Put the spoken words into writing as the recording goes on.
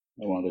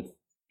I want to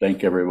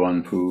thank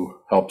everyone who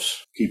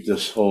helps keep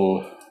this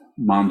whole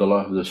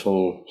mandala, this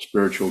whole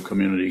spiritual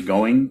community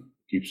going,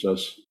 keeps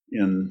us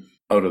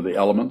out of the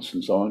elements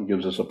and so on,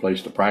 gives us a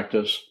place to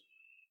practice,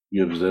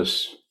 gives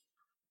this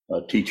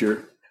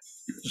teacher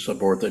the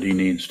support that he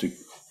needs to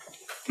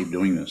keep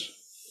doing this.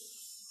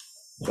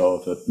 So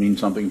if it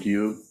means something to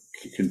you,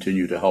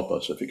 continue to help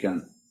us if you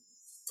can.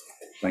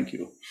 Thank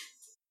you.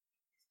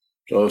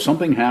 So if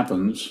something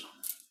happens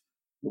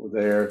over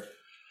there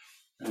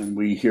and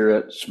we hear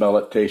it, smell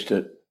it, taste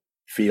it,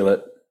 feel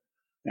it,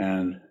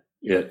 and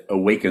it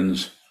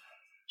awakens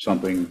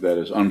something that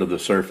is under the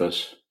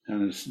surface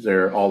and it's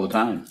there all the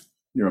time.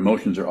 Your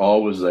emotions are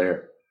always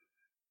there.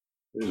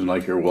 It isn't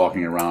like you're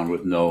walking around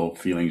with no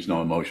feelings,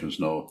 no emotions,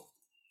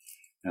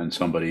 and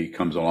somebody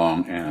comes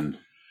along and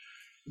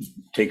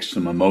takes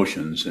some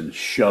emotions and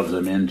shoves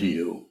them into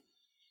you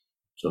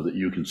so that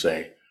you can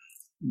say,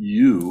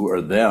 you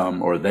or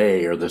them or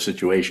they or the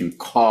situation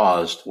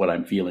caused what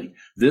I'm feeling.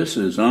 This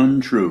is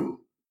untrue.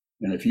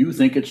 And if you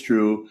think it's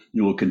true,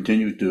 you will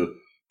continue to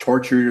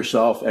torture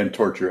yourself and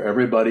torture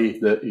everybody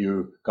that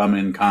you come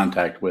in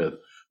contact with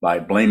by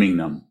blaming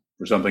them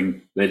for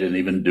something they didn't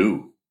even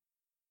do.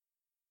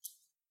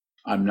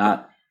 I'm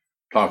not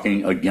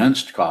talking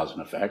against cause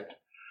and effect.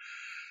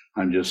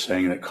 I'm just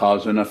saying that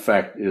cause and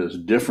effect is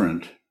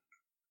different,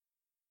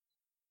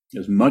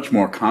 is much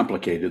more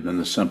complicated than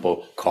the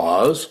simple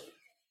cause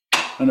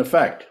and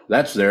effect.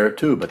 That's there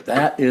too, but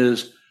that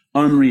is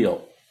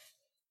unreal.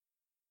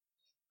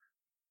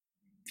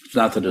 It's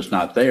not that it's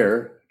not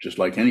there, just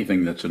like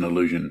anything that's an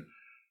illusion.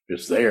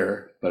 It's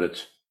there, but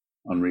it's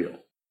unreal.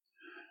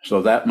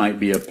 So that might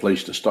be a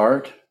place to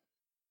start.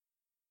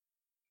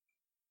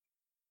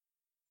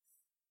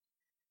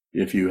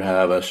 If you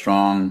have a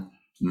strong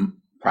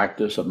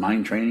practice of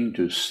mind training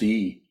to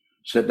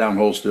sit down,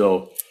 hold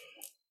still,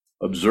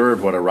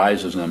 observe what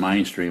arises in the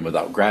mind stream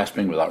without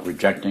grasping, without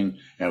rejecting,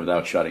 and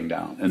without shutting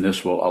down. And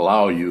this will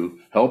allow you,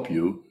 help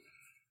you,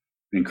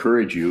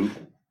 encourage you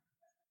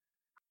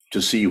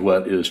to see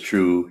what is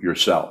true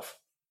yourself.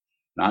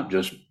 Not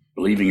just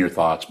believing your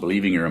thoughts,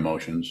 believing your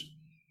emotions,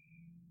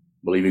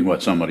 believing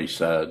what somebody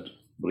said,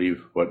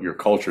 believe what your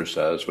culture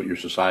says, what your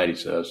society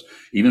says,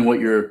 even what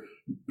your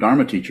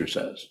Dharma teacher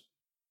says.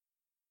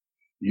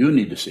 You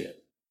need to see it.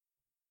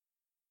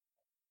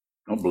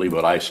 Don't believe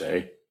what I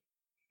say.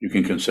 You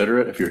can consider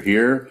it if you're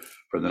here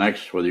for the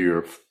next, whether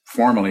you're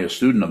formally a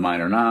student of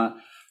mine or not,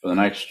 for the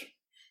next,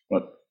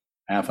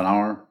 half an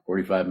hour,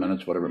 45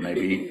 minutes, whatever it may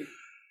be,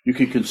 you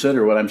can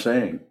consider what I'm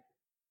saying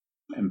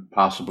and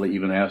possibly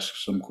even ask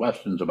some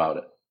questions about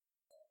it.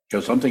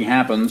 Because something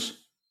happens,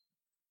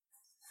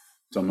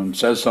 someone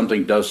says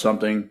something, does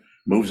something,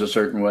 moves a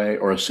certain way,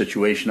 or a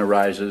situation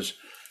arises.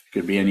 It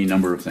could be any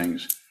number of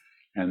things.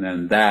 And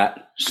then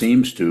that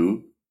seems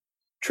to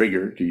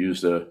trigger, to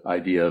use the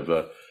idea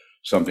of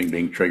something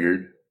being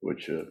triggered,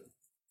 which you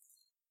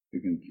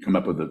can come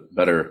up with a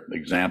better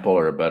example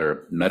or a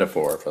better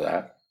metaphor for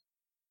that.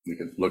 We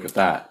could look at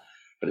that.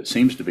 But it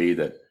seems to be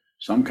that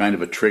some kind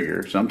of a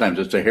trigger, sometimes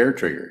it's a hair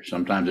trigger,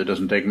 sometimes it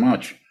doesn't take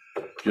much.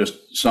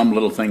 Just some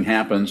little thing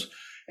happens,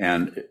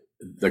 and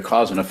the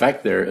cause and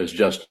effect there is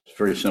just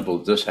very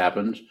simple. This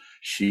happens.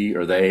 She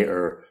or they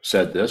or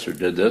said this or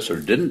did this or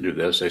didn't do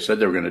this. They said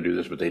they were going to do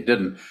this, but they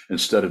didn't.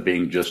 Instead of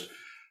being just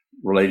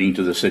relating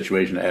to the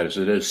situation as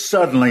it is,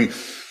 suddenly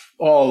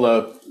all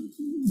the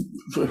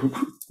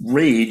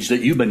rage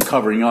that you've been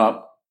covering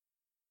up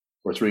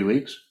for 3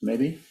 weeks,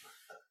 maybe,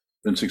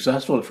 been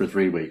successful for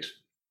 3 weeks,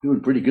 doing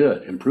pretty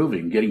good,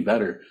 improving, getting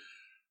better.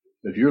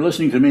 If you're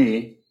listening to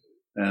me,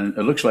 and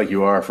it looks like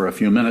you are for a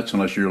few minutes,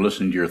 unless you're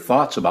listening to your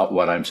thoughts about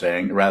what I'm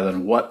saying rather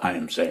than what I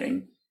am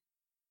saying,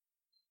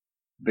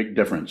 big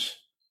difference.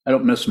 I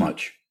don't miss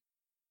much.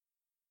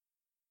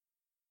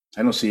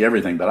 I don't see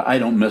everything, but I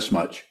don't miss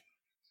much.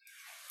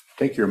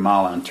 Take your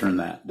mala and turn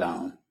that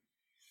down.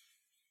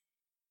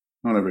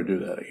 Don't ever do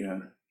that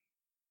again.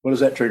 What does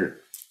that trigger?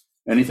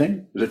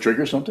 Anything? Does it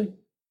trigger something?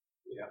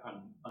 Yeah,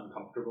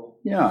 uncomfortable.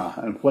 Yeah,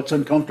 and what's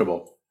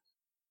uncomfortable?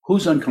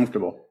 Who's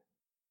uncomfortable?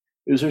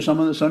 Is there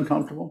someone that's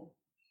uncomfortable?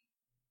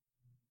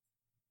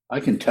 I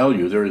can tell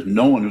you there is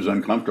no one who's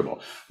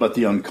uncomfortable, but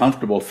the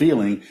uncomfortable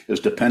feeling is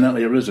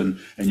dependently arisen,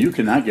 and you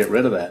cannot get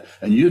rid of that,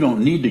 and you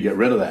don't need to get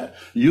rid of that.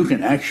 You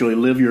can actually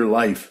live your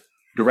life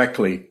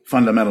directly,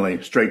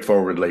 fundamentally,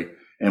 straightforwardly,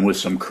 and with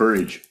some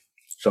courage,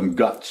 some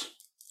guts.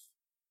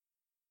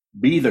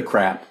 Be the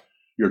crap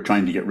you're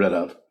trying to get rid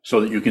of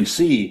so that you can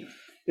see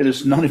it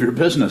is none of your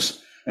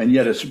business, and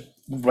yet it's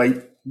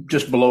right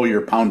just below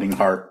your pounding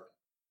heart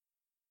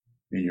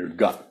in your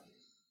gut.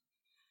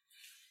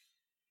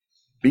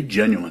 Be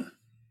genuine.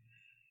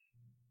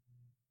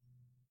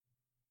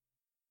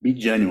 Be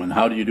genuine.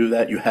 How do you do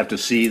that? You have to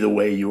see the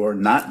way you are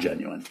not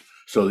genuine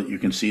so that you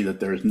can see that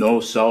there is no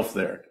self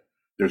there.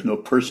 There's no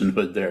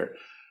personhood there,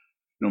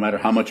 no matter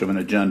how much of an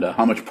agenda,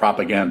 how much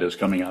propaganda is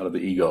coming out of the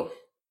ego.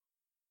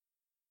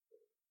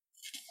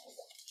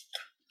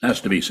 It has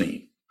to be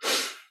seen.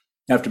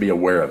 You have to be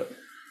aware of it.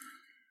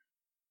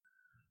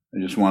 I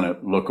just want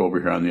to look over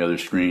here on the other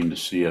screen to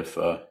see if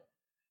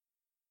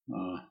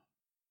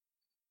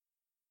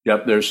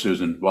Yep, there's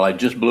Susan. Well, I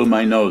just blew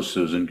my nose,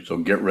 Susan, so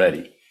get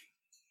ready.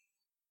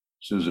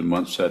 Susan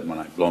once said when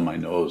I blow my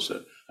nose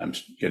that I'm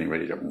getting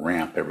ready to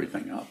ramp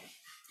everything up.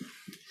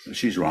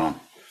 She's wrong.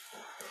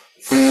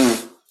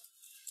 The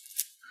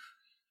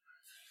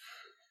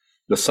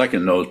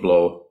second nose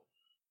blow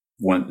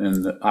went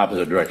in the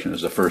opposite direction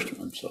as the first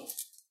one, so.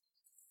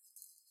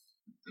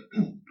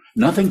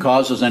 Nothing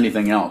causes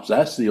anything else.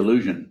 That's the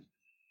illusion.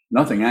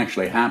 Nothing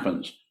actually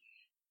happens.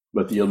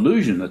 But the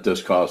illusion that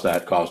this caused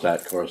that, caused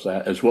that, caused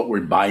that is what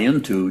we buy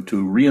into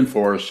to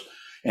reinforce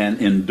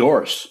and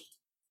endorse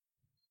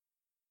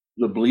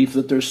the belief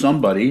that there's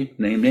somebody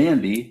named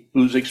Andy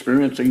who's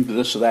experiencing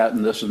this, that,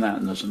 and this, and that,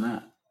 and this, and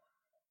that.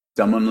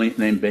 Someone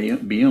named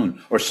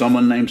Biyun, or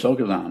someone named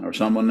Sokuzan, or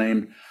someone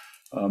named,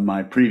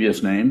 my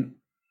previous name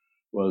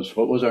was,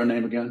 what was our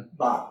name again?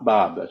 Bob.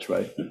 Bob, that's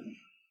right.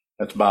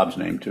 That's Bob's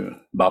name too.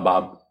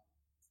 Bob.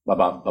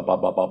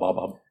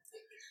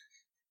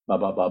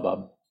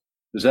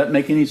 Does that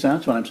make any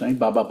sense when I'm saying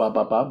Bob?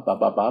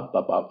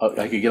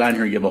 I could get on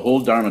here and give a whole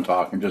Dharma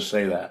talk and just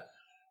say that.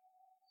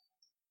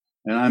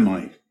 And I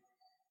might.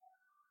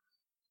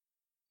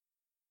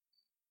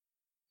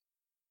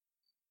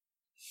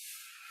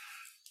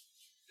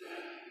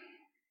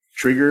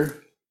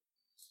 Trigger,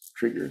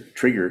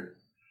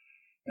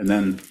 and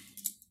then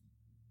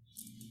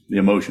the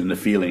emotion, the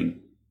feeling,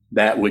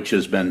 that which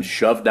has been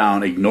shoved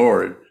down,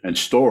 ignored, and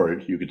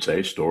stored, you could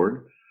say,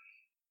 stored.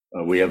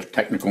 We have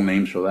technical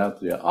names for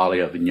that. The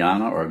alaya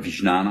vijnana or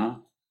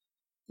vijnana,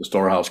 the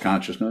storehouse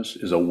consciousness,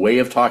 is a way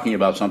of talking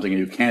about something that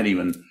you can't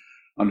even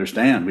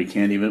understand. We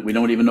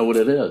don't even know what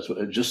it is.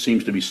 It just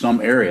seems to be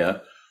some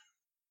area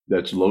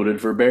that's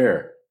loaded for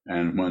bear.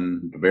 And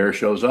when the bear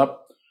shows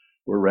up,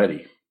 we're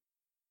ready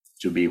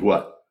to be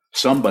what?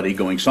 Somebody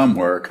going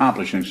somewhere,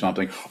 accomplishing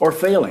something, or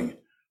failing,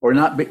 or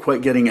not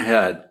quite getting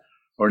ahead,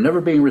 or never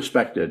being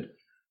respected,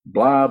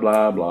 blah,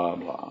 blah, blah,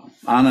 blah.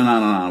 On and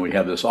on and on. We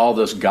have all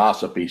this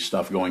gossipy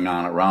stuff going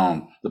on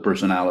around the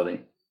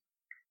personality.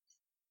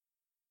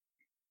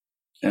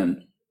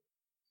 And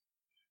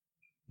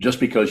just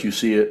because you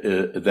see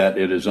it, that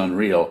it is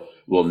unreal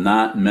will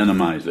not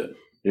minimize it.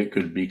 It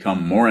could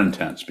become more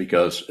intense,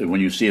 because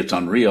when you see it's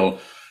unreal,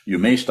 you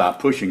may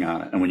stop pushing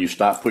on it. And when you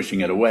stop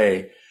pushing it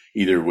away,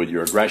 either with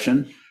your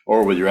aggression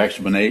or with your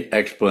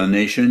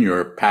explanation,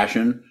 your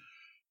passion,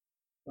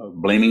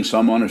 blaming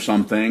someone or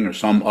something or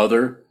some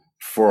other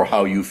for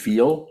how you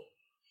feel,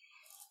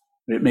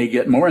 it may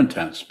get more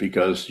intense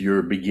because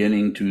you're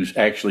beginning to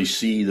actually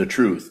see the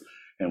truth.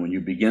 And when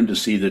you begin to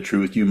see the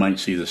truth, you might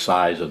see the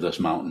size of this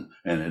mountain,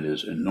 and it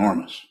is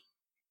enormous.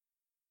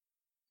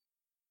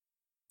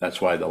 That's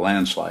why the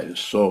landslide is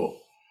so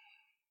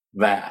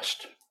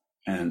vast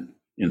and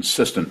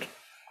insistent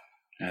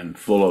and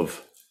full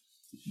of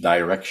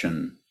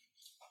direction.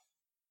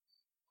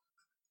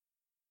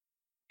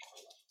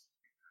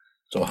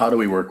 So how do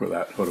we work with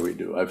that? What do we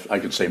do? I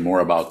could say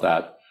more about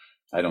that.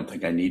 I don't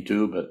think I need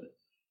to, but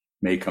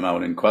may come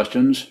out in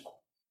questions.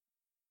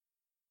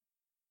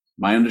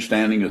 My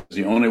understanding is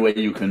the only way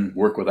you can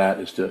work with that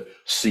is to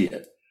see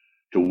it,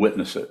 to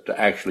witness it, to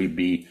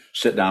actually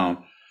sit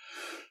down,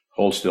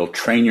 hold still,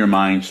 train your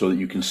mind so that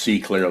you can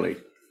see clearly.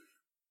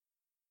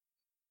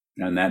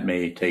 And that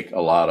may take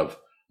a lot of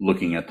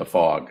looking at the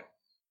fog,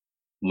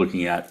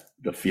 looking at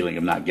the feeling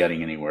of not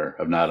getting anywhere,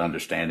 of not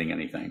understanding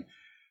anything,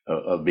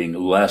 of being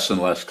less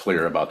and less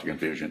clear about the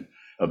confusion,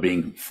 of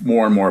being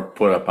more and more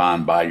put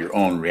upon by your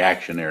own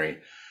reactivity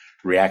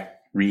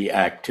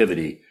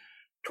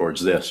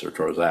towards this or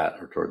towards that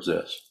or towards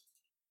this.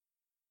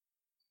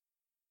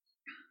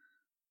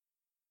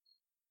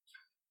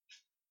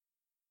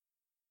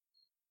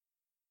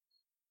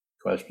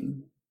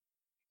 Question?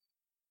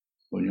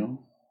 William,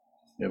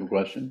 you have a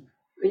question?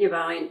 We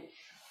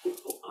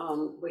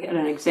had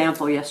an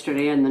example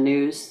yesterday in the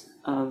news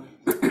of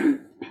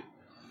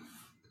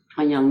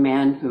a young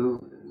man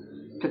who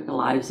took the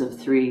lives of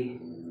 3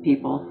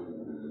 people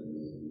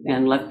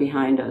and left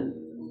behind a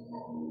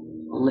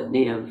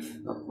litany of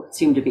what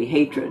seemed to be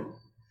hatred.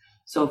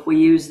 So if we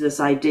use this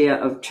idea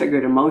of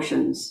triggered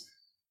emotions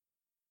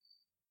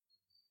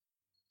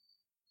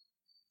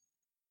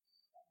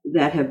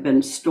that have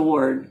been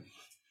stored,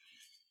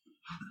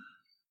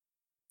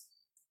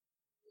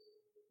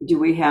 do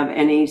we have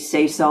any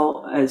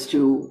say-so as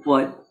to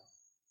what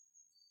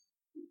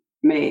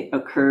may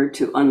occur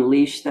to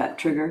unleash that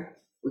trigger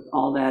with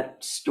all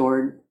that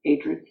stored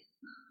hatred?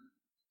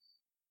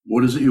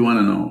 What is it you want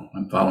to know?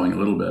 I'm following a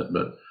little bit,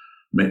 but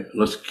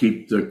let's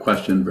keep the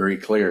question very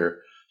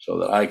clear so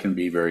that I can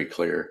be very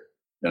clear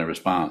in a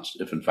response,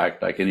 if in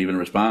fact I can even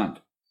respond.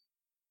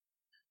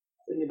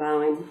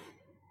 Bowing.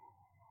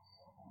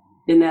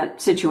 In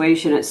that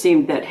situation, it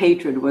seemed that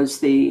hatred was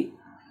the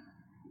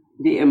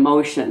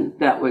emotion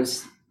that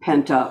was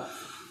pent up.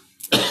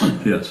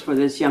 Yes. For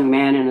this young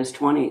man in his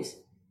 20s.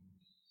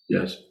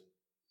 Yes.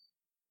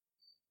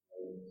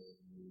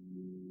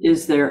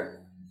 Is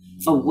there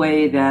a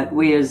way that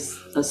we as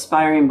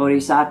aspiring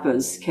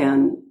bodhisattvas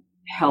can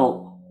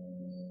help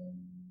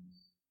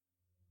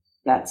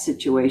that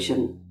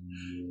situation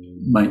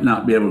might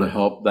not be able to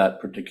help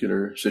that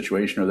particular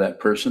situation or that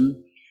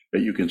person,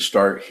 but you can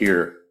start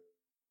here.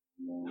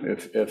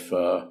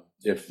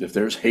 If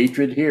there's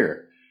hatred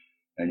here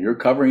and you're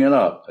covering it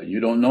up, you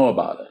don't know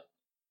about it,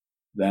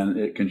 then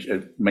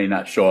it may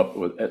not show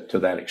up to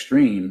that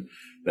extreme,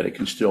 but it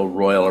can still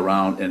roil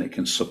around and it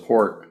can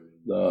support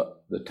the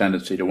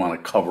tendency to want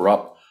to cover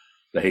up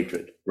the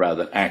hatred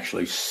rather than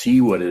actually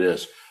see what it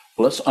is.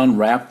 Let's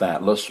unwrap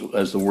that. Let's,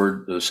 as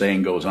the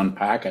saying goes,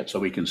 unpack it so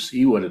we can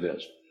see what it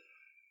is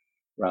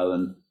rather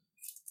than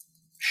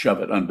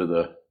shove it under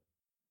the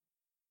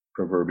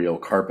proverbial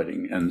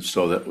carpeting. And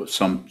so that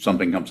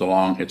something comes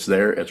along, it's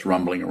there, it's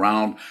rumbling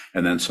around,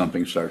 and then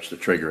something starts to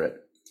trigger it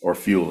or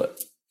fuel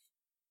it.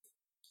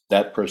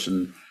 That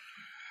person,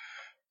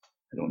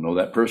 I don't know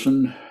that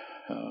person,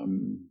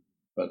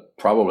 but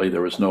probably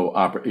there was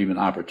no even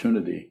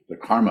opportunity. The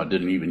karma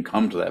didn't even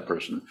come to that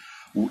person.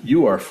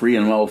 You are free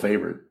and well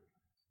favored.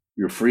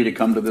 You're free to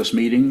come to this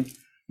meeting.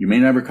 You may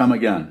never come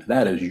again.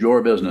 That is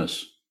your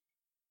business,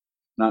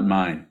 not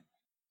mine.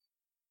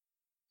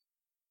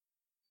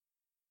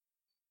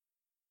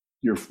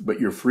 But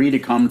you're free to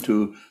come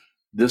to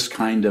this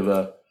kind of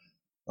a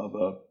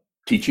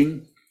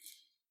teaching.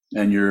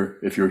 And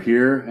if you're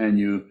here and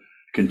you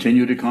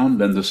continue to come,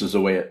 then this is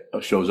the way it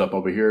shows up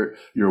over here.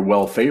 You're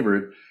well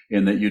favored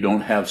in that you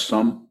don't have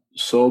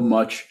so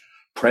much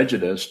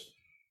prejudice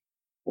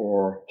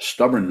or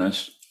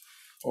stubbornness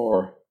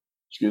or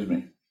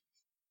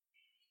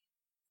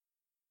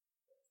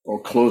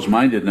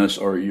closed-mindedness,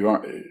 or you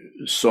aren't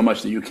so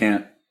much that you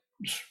can't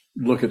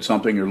look at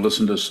something or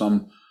listen to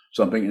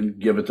something and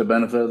give it the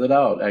benefit of the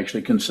doubt.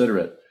 Actually consider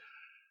it.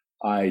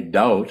 I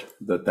doubt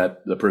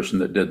that the person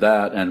that did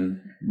that,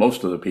 and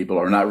most of the people,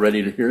 are not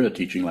ready to hear a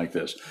teaching like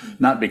this.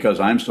 Not because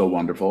I'm so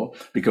wonderful,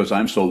 because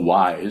I'm so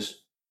wise.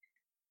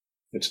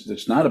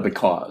 It's not a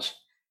because.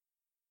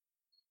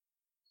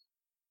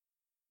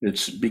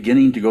 It's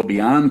beginning to go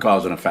beyond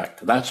cause and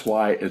effect. That's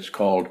why it's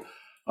called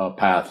a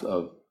path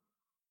of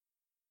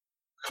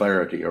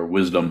clarity or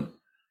wisdom,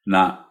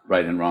 not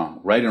right and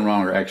wrong. Right and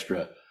wrong are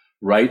extra.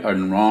 Right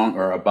and wrong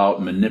are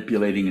about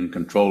manipulating and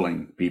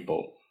controlling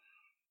people.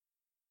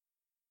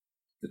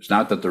 It's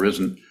not that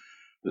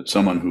that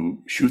someone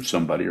who shoots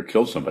somebody or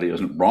kills somebody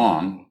isn't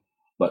wrong,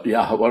 but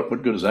yeah,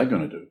 what good is that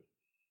going to do?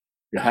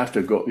 You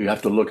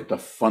have to look at the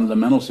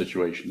fundamental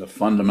situation, the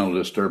fundamental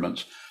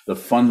disturbance, the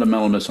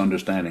fundamental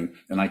misunderstanding.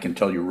 And I can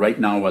tell you right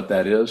now what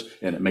that is,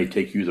 and it may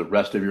take you the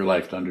rest of your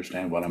life to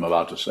understand what I'm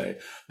about to say.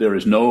 There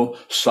is no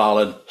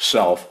solid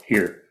self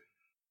here.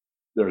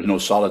 There is no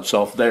solid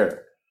self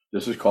there.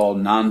 This is called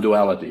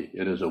non-duality.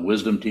 It is a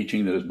wisdom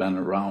teaching that has been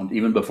around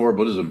even before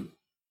Buddhism.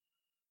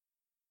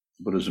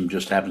 Buddhism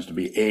just happens to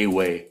be a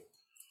way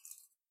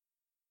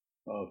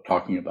of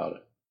talking about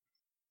it.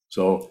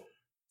 So,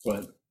 go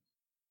ahead.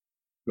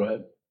 Go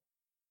ahead.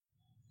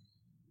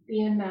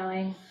 Beyond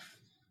bowing.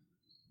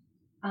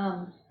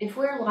 If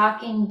we're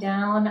locking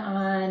down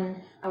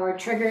on our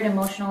triggered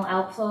emotional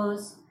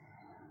outflows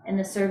in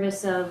the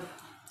service of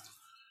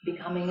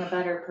becoming a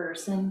better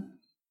person,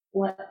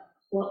 what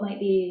might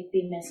be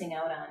missing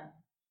out on?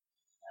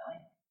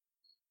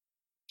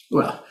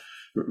 Well,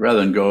 rather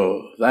than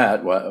go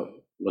that,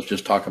 let's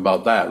just talk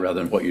about that rather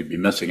than what you'd be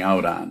missing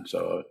out on.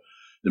 So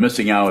the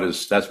missing out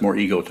that's more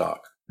ego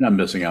talk. You're not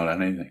missing out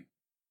on anything.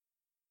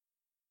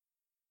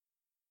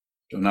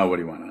 So now what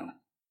do you want to know?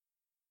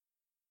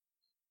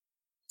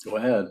 Go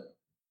ahead.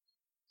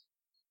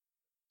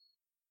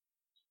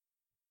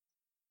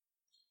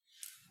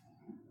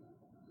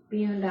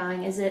 Beyond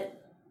bowing, is it?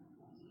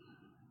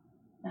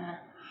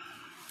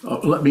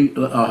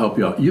 I'll help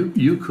you out.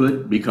 You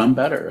could become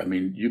better. I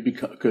mean,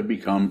 could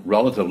become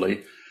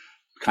relatively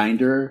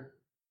kinder,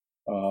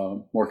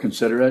 more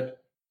considerate.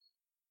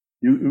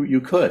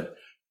 You could,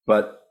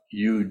 but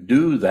you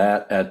do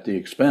that at the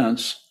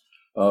expense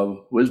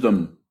of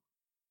wisdom,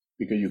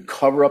 because you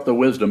cover up the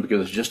wisdom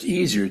because it's just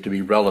easier to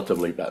be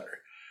relatively better.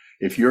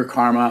 If your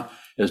karma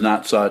is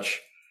not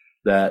such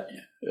that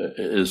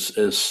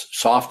is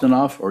soft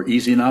enough or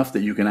easy enough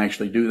that you can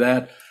actually do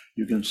that,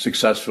 you can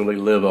successfully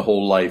live a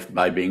whole life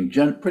by being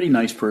pretty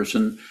nice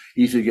person,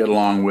 easy to get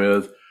along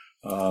with,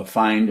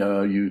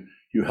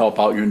 you help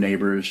out your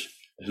neighbors.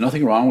 There's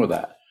nothing wrong with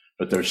that,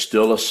 but there's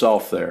still a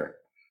self there.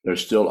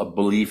 There's still a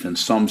belief in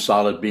some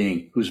solid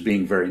being who's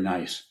being very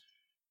nice,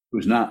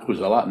 who's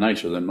a lot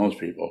nicer than most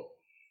people.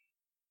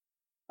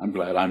 I'm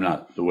glad I'm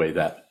not the way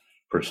that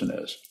person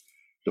is.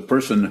 The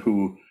person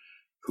who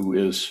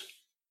is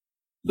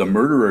the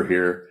murderer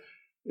here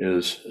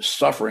is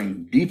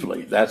suffering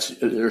deeply.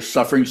 They're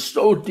suffering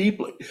so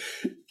deeply.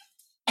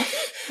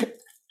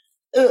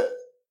 The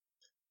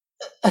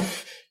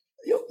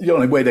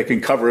only way they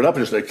can cover it up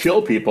is to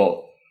kill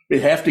people. They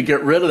have to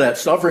get rid of that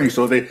suffering,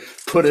 so they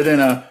put it in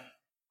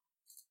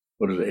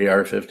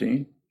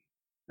AR-15,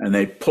 and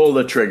they pull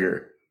the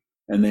trigger,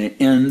 and they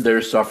end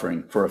their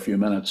suffering for a few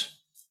minutes.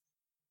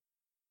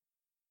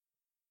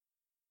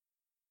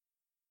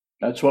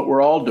 That's what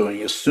we're all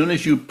doing. As soon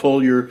as you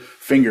pull your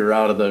finger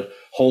out of the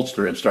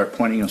holster and start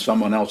pointing at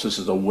someone else, this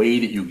is a way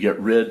that you get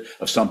rid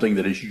of something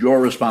that is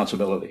your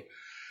responsibility.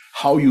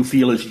 How you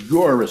feel is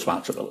your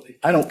responsibility.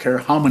 I don't care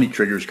how many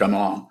triggers come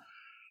along.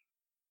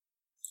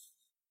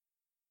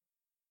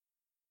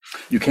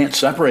 You can't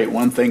separate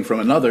one thing from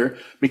another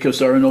because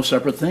there are no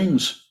separate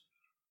things.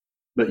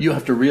 But you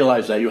have to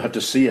realize that. You have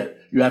to see it.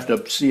 You have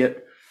to see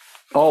it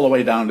all the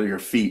way down to your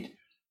feet,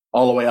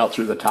 all the way out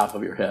through the top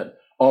of your head,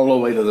 all the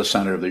way to the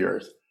center of the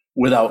earth,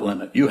 without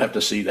limit. You have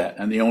to see that.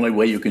 And the only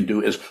way you can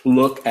do is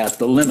look at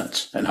the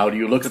limits. And how do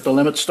you look at the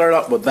limits? Start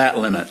out with that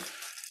limit,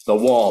 the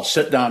wall.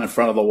 Sit down in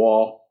front of the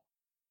wall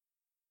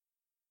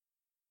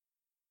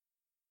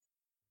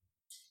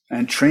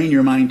and train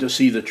your mind to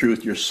see the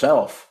truth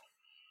yourself.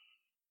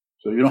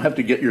 So you don't have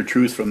to get your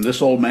truth from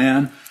this old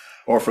man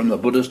or from the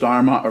Buddhist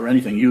Dharma or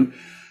anything. You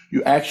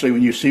actually,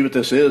 when you see what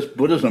this is,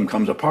 Buddhism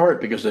comes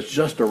apart because it's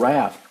just a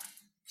raft.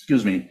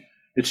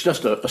 It's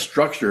just a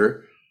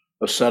structure,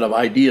 a set of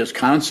ideas,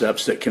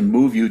 concepts that can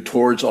move you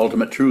towards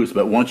ultimate truth.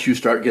 But once you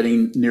start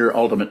getting near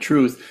ultimate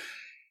truth,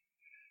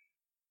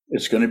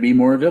 it's going to be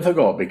more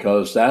difficult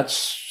because that's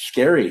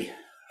scary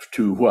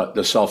to what?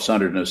 The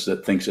self-centeredness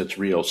that thinks it's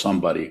real,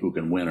 somebody who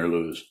can win or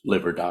lose,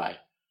 live or die,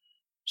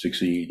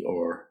 succeed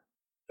or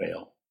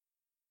fail.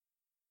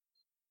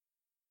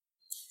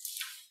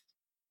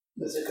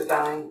 Mr.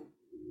 Kudai,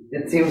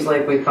 it seems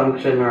like we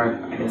function,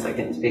 or I guess I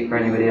can't speak for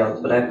anybody else,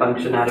 but I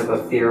function out of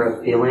a fear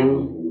of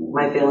feeling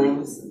my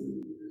feelings.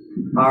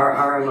 Are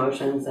our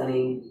emotions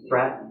any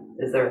threat?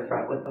 Is there a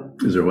threat with them?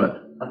 Is there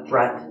what? A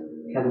threat.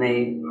 Can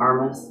they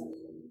harm us?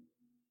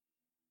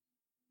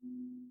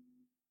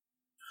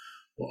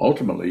 Well,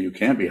 ultimately, you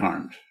can't be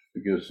harmed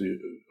because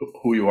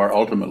who you are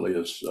ultimately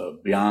is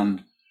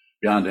beyond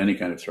any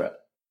kind of threat.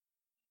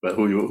 But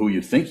who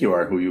you think you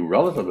are, who you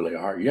relatively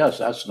are, yes,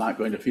 that's not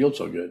going to feel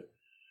so good.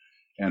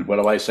 And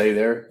what do I say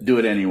there? Do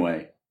it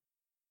anyway.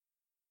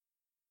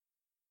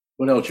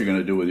 What else are you going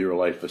to do with your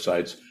life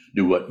besides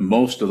do what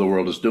most of the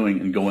world is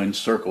doing and go in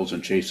circles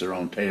and chase their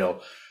own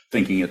tail,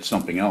 thinking it's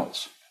something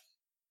else?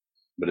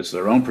 But it's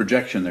their own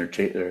projection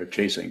they're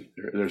chasing.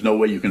 There's no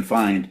way you can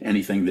find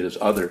anything that is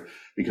other,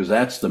 because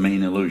that's the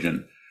main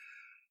illusion.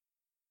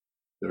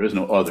 There is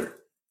no other.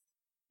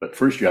 But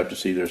first you have to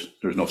see there's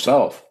no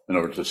self in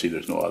order to see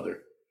there's no other.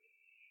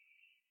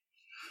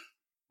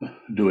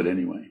 Do it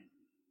anyway.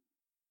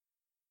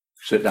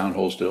 Sit down,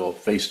 hold still,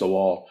 face the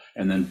wall,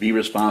 and then be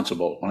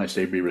responsible. When I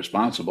say be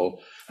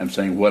responsible, I'm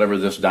saying whatever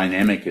this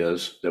dynamic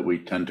is that we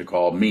tend to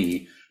call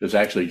me is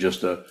actually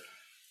just a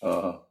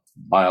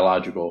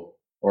biological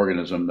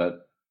organism that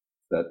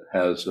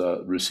has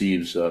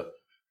receives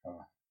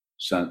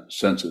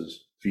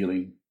senses,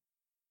 feeling,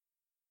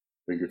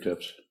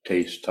 fingertips,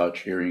 taste, touch,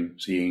 hearing,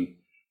 seeing,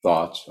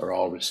 thoughts are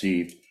all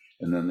received.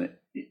 And then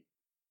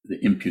the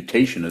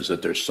imputation is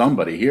that there's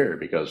somebody here,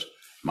 because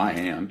my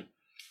hand,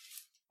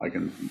 I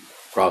can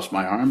cross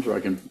my arms, or I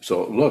can,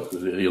 so look,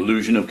 the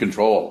illusion of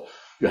control.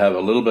 You have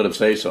a little bit of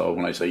say-so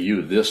when I say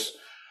you. This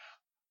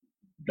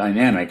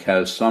dynamic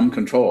has some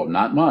control,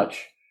 not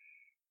much.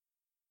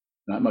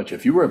 Not much.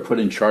 If you were put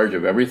in charge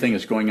of everything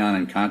that's going on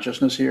in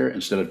consciousness here,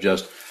 instead of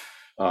just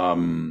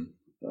packing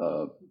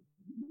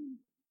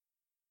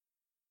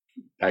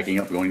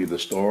up, going to the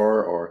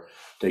store, or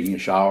taking a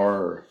shower,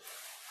 or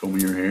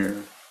combing your hair.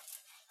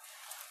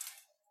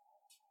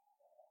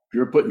 If you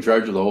were put in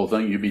charge of the whole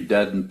thing, you'd be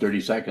dead in 30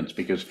 seconds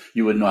because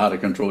you wouldn't know how to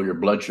control your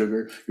blood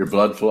sugar, your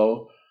blood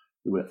flow.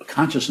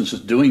 Consciousness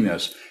is doing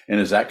this. And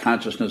is that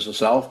consciousness a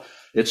self?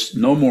 It's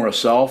no more a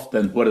self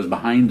than what is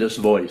behind this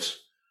voice.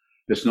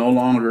 It's no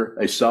longer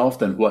a self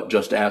than what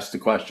just asked the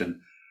question.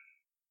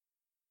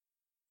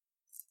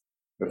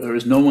 There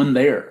is no one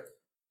there.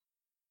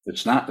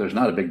 There's not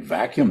a big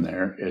vacuum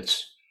there.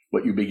 It's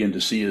what you begin to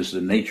see is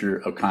the nature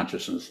of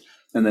consciousness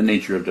and the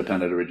nature of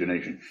dependent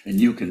origination. And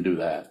you can do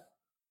that.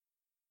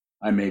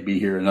 I may be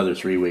here another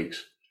 3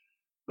 weeks,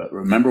 but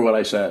remember what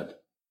I said.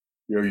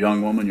 You're a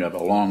young woman. You have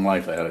a long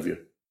life ahead of you,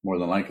 more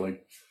than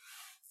likely.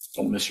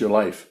 Don't miss your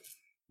life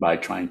by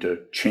trying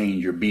to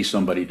change or be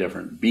somebody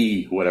different.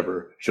 Be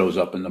whatever shows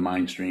up in the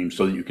mind stream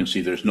so that you can see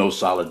there's no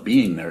solid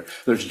being there.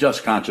 There's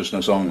just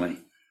consciousness only.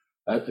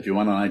 If you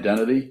want an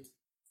identity,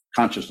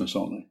 consciousness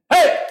only.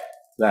 Hey!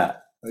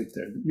 That right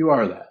there. You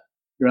are that.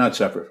 You're not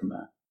separate from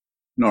that.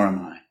 Nor am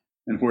I.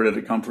 And where did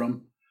it come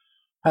from?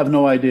 I have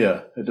no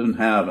idea. It doesn't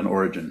have an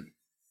origin.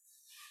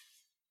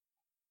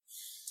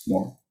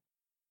 More.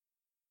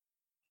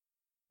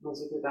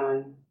 How's it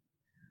going?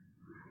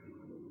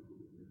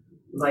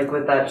 Like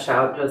with that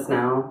shout just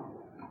now,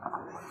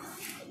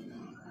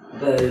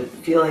 the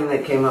feeling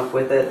that came up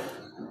with it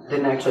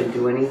didn't actually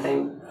do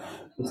anything.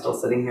 I'm still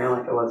sitting here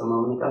like I was a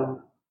moment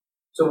ago.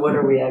 So what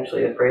are we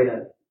actually afraid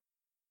of?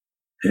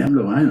 Damn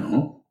do I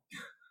know.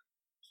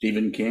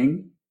 Stephen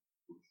King.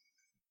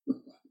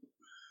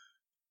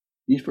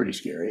 He's pretty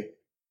scary.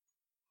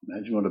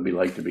 Imagine what it'd be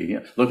like to be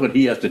him. Look what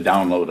he has to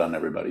download on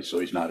everybody, so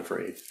he's not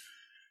afraid.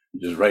 He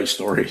just writes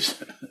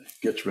stories.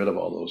 Gets rid of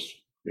all those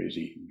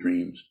crazy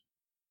dreams.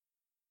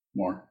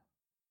 More.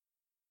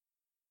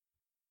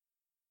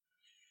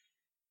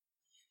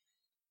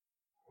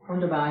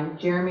 Divine.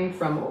 Jeremy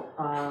from,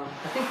 I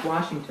think,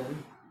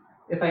 Washington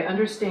If I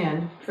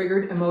understand,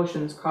 triggered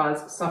emotions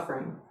cause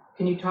suffering.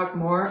 Can you talk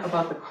more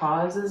about the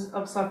causes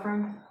of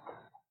suffering?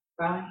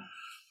 Bye.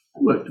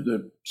 Look,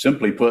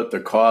 simply put, the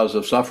cause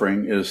of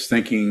suffering is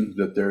thinking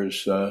that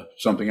there's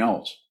something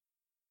else,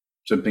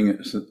 thinking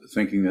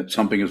that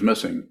something is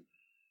missing,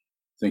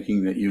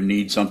 thinking that you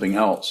need something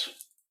else.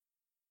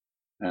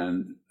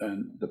 And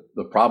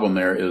the problem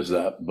there is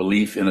that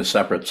belief in a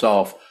separate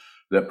self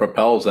that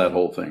propels that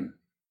whole thing.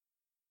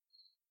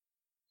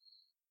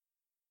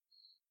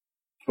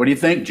 What do you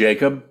think,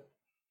 Jacob?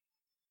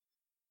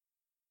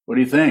 What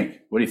do you think?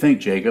 What do you think,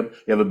 Jacob?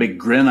 You have a big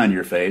grin on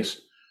your face.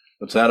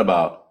 What's that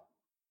about?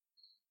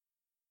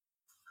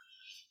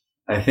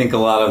 I think a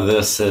lot of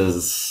this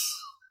has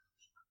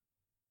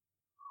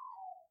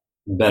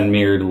been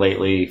mirrored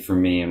lately for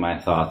me in my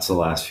thoughts the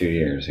last few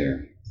years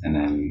here.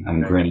 And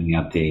I'm grinning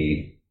at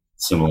the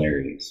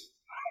similarities.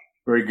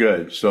 Very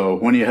good. So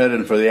when are you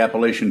heading for the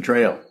Appalachian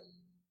Trail?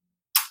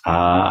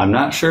 I'm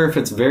not sure if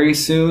it's very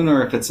soon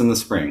or if it's in the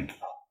spring.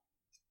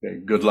 Okay,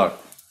 good luck.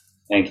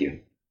 Thank you.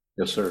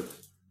 Yes, sir.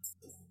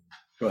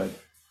 Go ahead.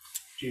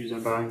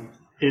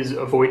 Is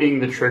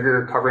avoiding the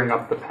trigger covering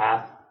up the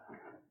path?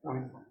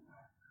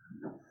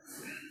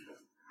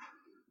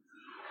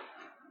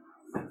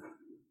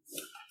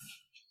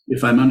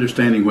 If I'm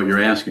understanding what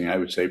you're asking, I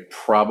would say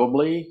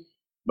probably,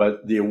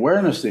 but the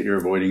awareness that you're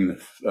avoiding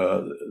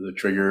the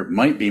trigger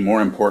might be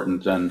more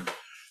important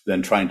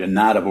than trying to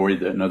not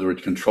avoid it. In other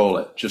words, control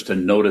it. Just to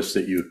notice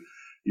that you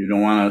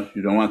don't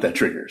want that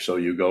trigger, so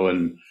you go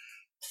and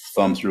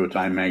thumb through a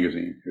Time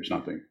magazine or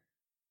something.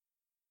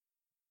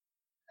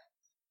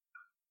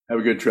 Have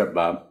a good trip,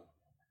 Bob.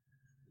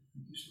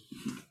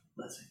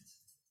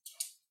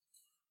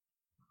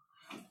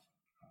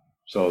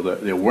 So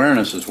the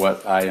awareness is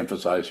what I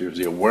emphasize here, is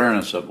the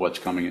awareness of what's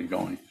coming and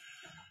going.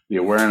 The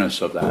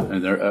awareness of that.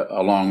 And there,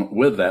 along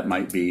with that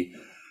might be,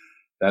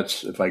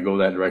 that's, if I go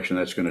that direction,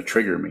 that's going to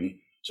trigger me.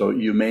 So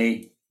you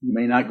may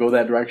not go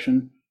that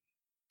direction.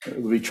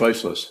 It would be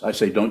choiceless. I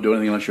say don't do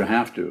anything unless you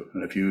have to.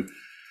 And if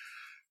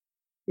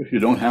you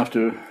don't have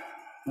to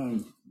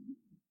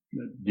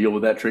deal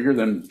with that trigger,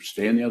 then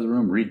stay in the other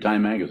room, read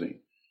Time magazine.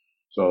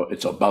 So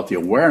it's about the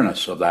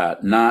awareness of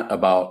that, not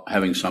about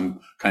having some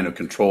kind of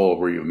control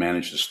where you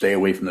manage to stay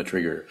away from the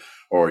trigger,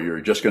 or you're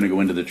just going to go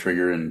into the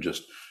trigger and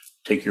just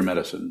take your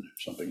medicine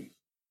or something.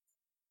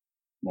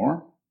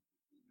 More?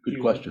 Good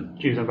question.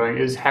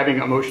 Is having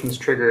emotions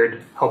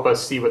triggered help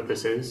us see what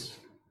this is?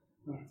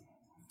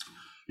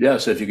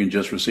 Yes, if you can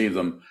just receive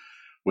them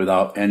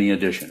without any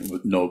addition,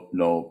 with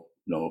no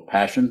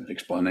passion,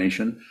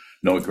 explanation,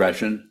 no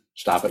aggression.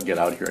 Stop it, get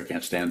out of here, I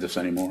can't stand this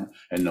anymore.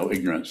 And no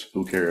ignorance.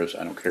 Who cares?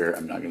 I don't care.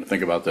 I'm not going to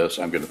think about this.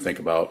 I'm going to think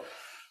about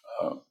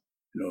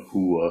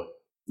who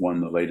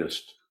won the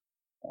latest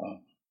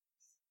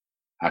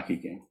hockey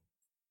game.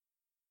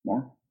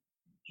 More?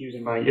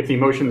 If the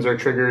emotions are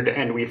triggered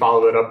and we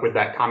follow it up with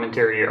that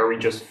commentary, are we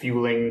just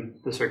fueling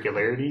the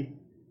circularity?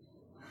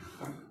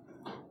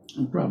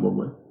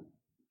 Probably.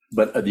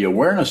 But the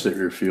awareness that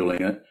you're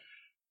feeling it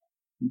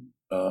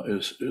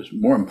is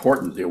more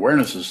important. The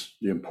awareness is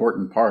the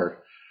important part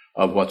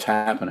of what's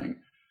happening.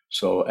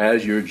 So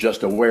as you're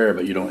just aware,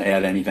 but you don't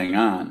add anything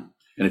on.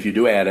 And if you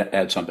do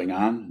add something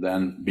on,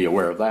 then be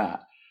aware of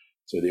that.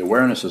 So the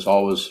awareness is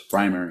always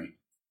primary,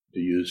 to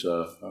use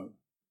a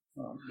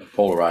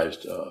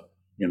polarized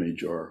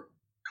image or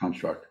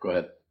construct. Go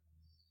ahead.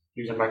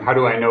 How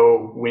do I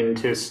know when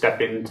to step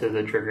into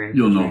the triggering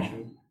You'll situation?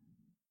 know.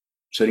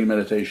 Sitting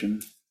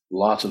meditation,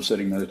 lots of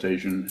sitting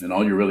meditation, and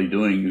all you're really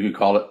doing, you could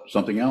call it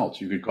something else.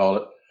 You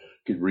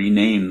could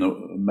rename the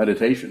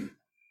meditation.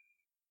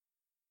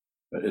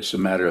 But it's a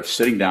matter of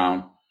sitting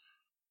down,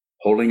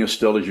 holding as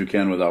still as you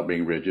can without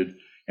being rigid,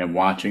 and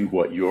watching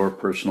what your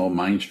personal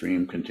mind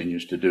stream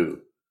continues to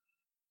do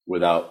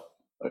without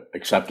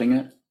accepting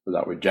it,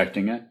 without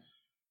rejecting it.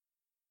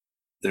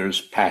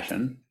 There's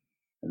passion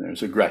and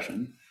there's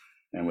aggression,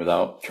 and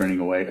without turning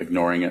away,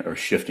 ignoring it, or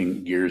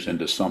shifting gears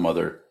into some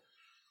other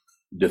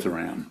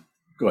dithyramb.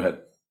 Go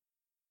ahead.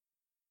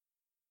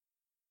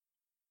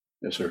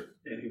 Yes, sir.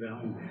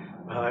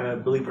 I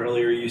believe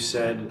earlier you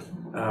said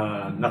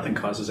nothing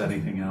causes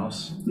anything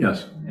else.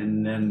 Yes.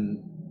 And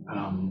then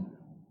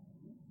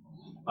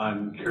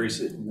I'm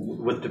curious,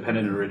 with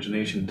dependent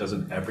origination,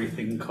 doesn't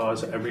everything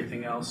cause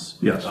everything else?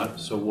 Yes.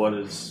 So what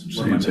is...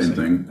 What am I Same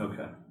missing? thing.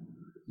 Okay.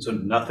 So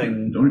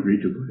nothing... Don't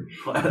agree too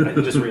much. I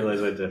just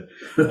realized I did.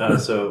 Okay.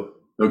 So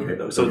Okay.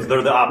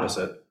 they're the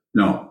opposite.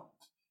 No,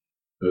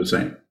 they're the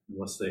same.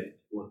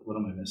 What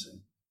am I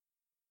missing?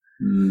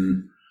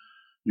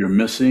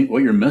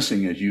 What you're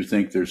missing is you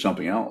think there's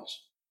something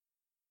else.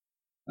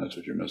 That's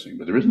what you're missing,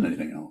 but there isn't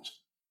anything else.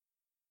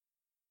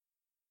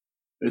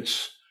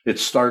 It's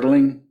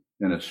startling,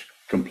 and it's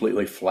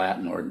completely flat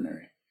and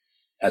ordinary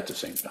at the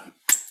same time.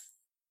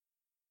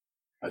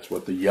 That's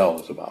what the yell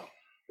is about.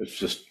 It's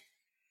just,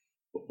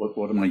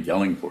 what am I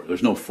yelling for?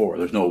 There's no for,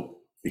 there's no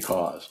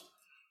because.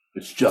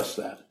 It's just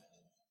that.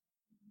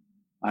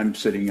 I'm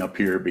sitting up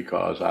here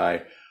because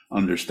I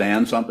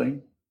understand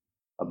something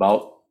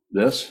about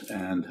this,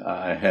 and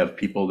I have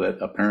people that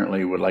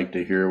apparently would like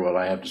to hear what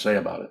I have to say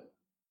about it.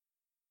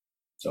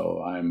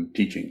 So I'm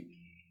teaching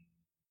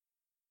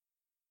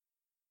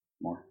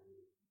more.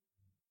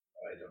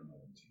 I don't know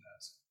what to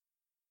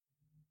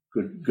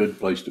ask. Good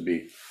place to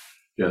be.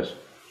 Yes.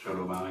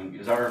 Shoto bowing.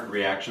 Is our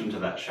reaction to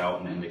that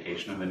shout an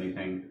indication of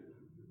anything?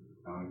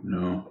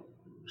 No,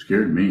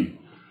 scared me.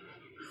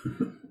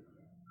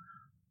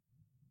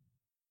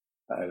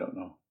 I don't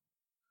know.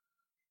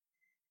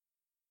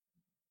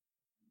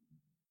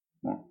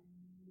 More.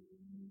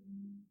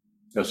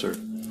 Yes, sir.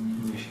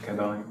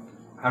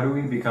 How do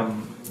we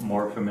become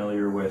more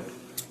familiar with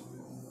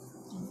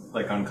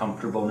like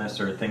uncomfortableness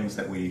or things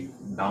that we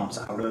bounce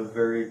out of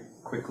very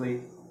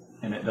quickly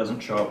and it doesn't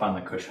show up on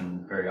the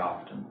cushion very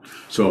often?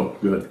 So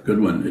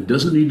good one. It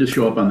doesn't need to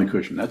show up on the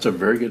cushion. That's a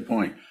very good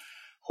point.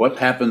 What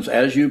happens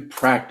as you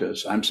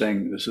practice, I'm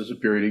saying this is a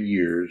period of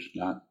years,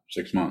 not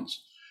 6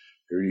 months,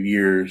 period of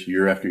years,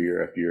 year after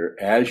year after year,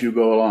 as you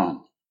go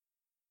along,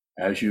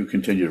 as you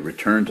continue to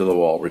return to the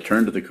wall,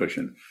 return to the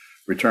cushion,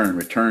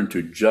 return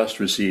to just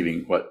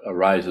receiving what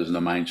arises in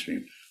the mind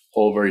stream.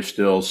 Hold very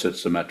still, sit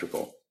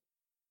symmetrical.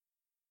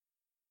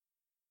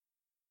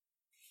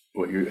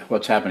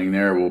 What's happening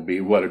there will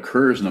be, what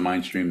occurs in the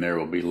mind stream there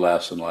will be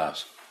less and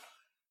less.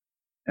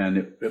 And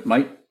it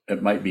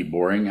might be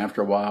boring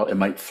after a while. It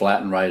might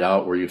flatten right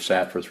out where you've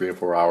sat for 3 or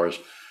 4 hours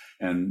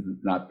and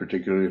not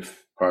particularly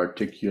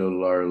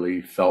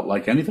felt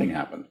like anything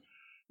happened.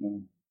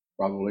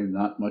 Probably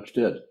not much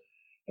did.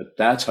 But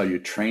that's how you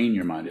train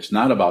your mind. It's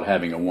not about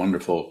having a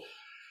wonderful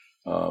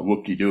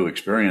whoop-de-doo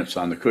experience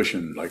on the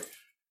cushion, like,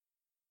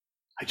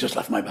 I just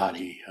left my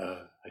body.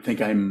 I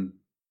think I'm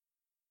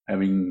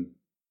having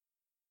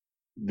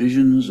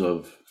visions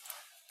of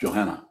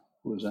Johanna.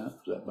 Who was that?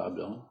 Was that Bob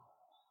Dylan?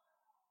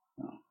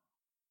 No.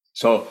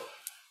 So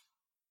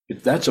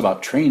that's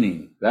about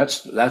training.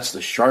 That's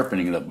the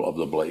sharpening of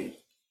the blade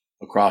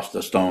across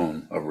the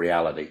stone of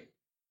reality.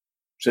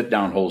 Sit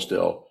down, hold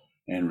still,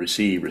 and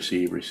receive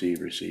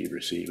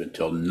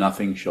until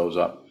nothing shows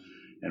up.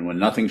 And when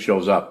nothing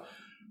shows up,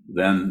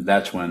 then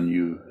that's when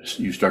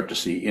you start to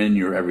see in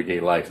your everyday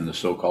life, in the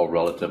so-called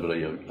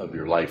relativity of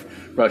your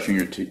life, brushing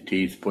your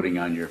teeth, putting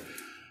on your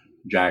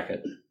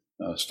jacket,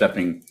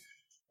 stepping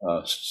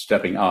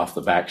off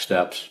the back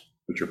steps,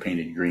 which are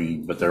painted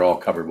green, but they're all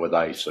covered with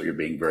ice, so you're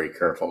being very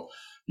careful.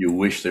 You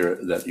wish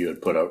that you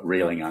had put a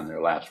railing on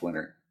there last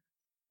winter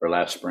or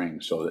last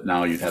spring, so that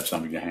now you'd have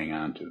something to hang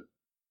on to,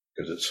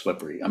 because it's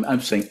slippery.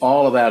 I'm saying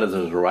all of that as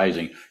is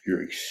arising,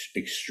 you're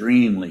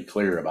extremely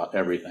clear about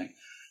everything.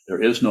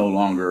 There is no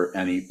longer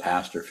any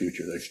past or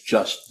future. There's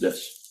just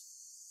this.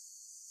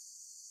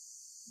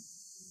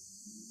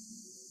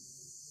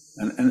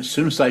 And as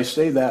soon as I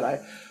say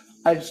that,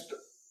 I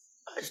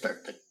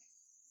start to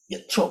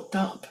get choked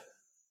up.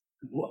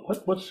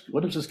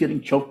 What is this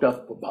getting choked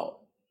up about?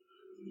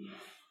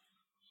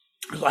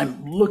 Because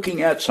I'm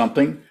looking at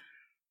something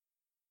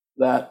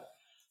that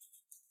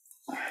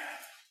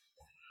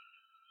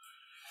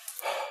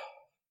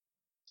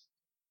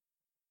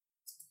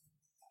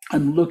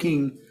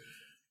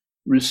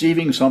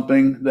receiving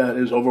something that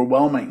is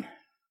overwhelming.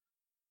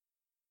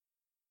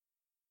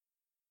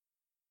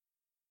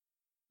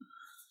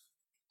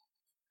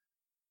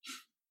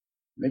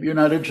 Maybe you're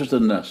not interested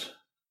in this.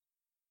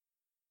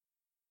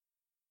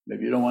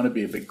 Maybe you don't want to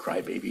be a big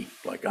crybaby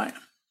like I am.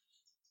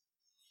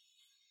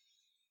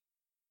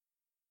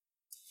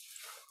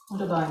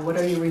 Divine, what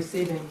are you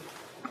receiving?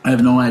 I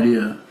have no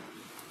idea.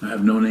 I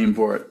have no name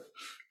for it.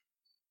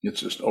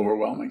 It's just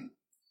overwhelming.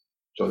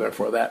 So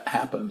therefore that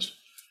happens.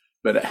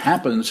 But it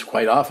happens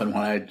quite often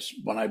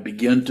when I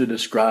begin to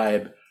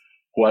describe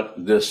what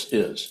this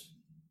is,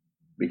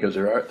 because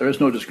there is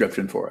no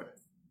description for it.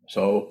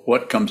 So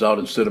what comes out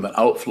instead of an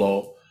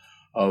outflow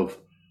of,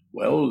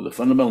 well, the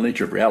fundamental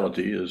nature of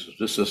reality is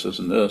this,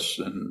 and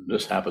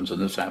this happens,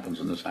 and this happens,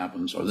 and this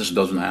happens, or this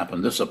doesn't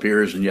happen, this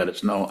appears, and yet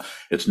it's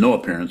no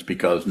appearance,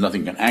 because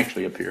nothing can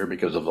actually appear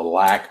because of the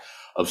lack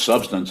of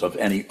substance of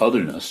any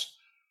otherness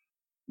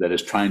that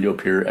is trying to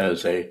appear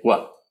as a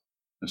what.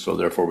 And so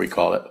therefore we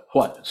call it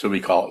what. So we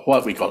call it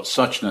what? We call it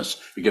suchness,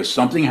 because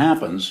something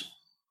happens.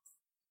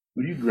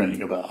 What are you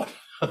grinning about?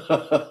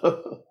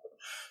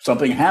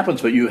 Something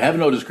happens, but you have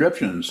no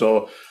description.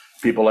 So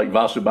people like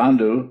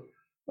Vasubandhu,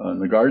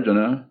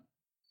 Nagarjuna,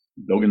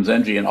 Dogen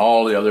Zenji, and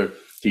all the other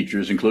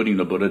teachers, including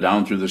the Buddha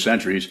down through the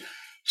centuries,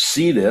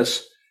 see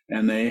this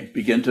and they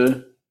begin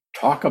to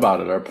talk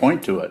about it or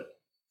point to it.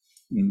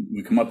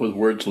 We come up with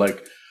words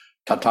like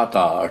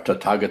tatata or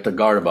tathagata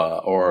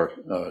garbha or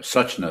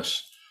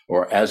suchness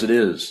or as it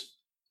is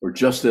or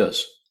just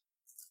this.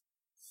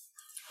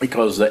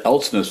 Because the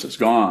elseness is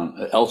gone.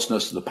 The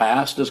elseness of the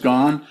past is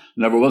gone.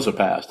 Never was a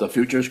past. The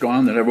future is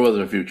gone. There never was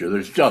a future.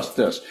 There's just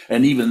this.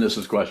 And even this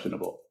is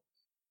questionable.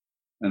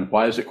 And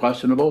why is it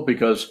questionable?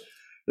 Because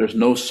there's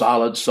no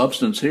solid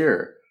substance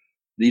here.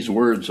 These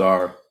words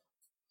are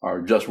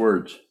just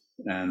words.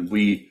 And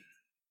we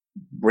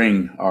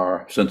bring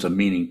our sense of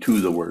meaning to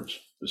the words.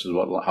 This is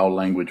how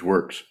language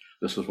works.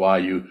 This is why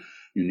you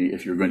need,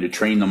 if you're going to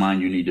train the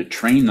mind, you need to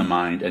train the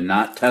mind and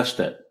not test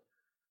it.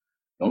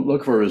 Don't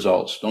look for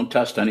results. Don't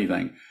test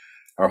anything.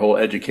 Our whole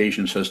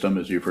education system,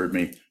 as you've heard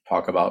me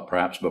talk about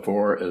perhaps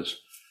before, is,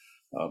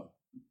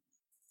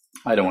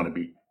 I don't want to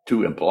be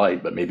too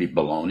impolite, but maybe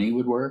baloney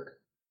would work.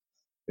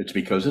 It's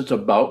because it's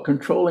about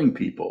controlling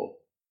people.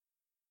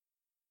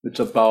 It's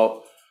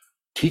about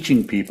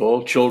teaching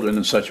people, children,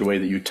 in such a way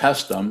that you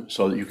test them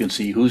so that you can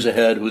see who's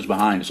ahead, who's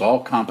behind. It's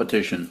all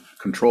competition,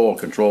 control,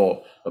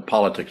 the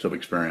politics of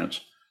experience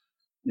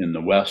in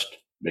the West,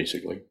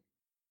 basically.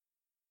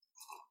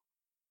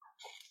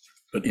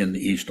 But in the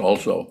East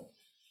also.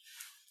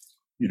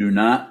 You do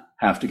not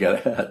have to get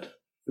ahead.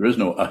 There is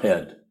no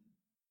ahead.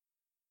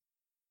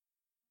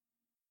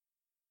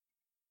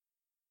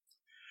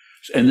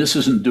 And this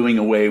isn't doing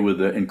away with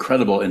the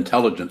incredible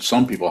intelligence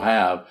some people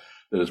have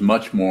that is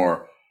much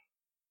more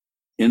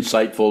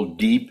insightful,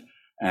 deep,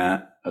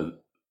 and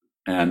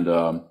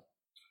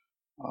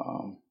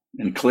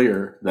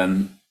clear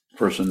than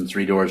person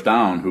 3 doors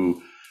down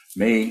who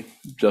may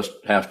just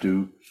have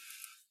to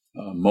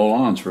mow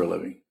lawns for a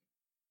living.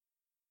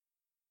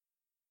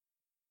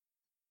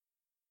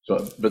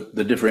 So, but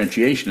the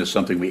differentiation is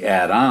something we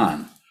add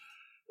on.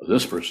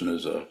 This person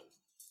is a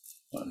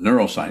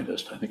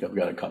neuroscientist. I think I've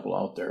got a couple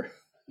out there.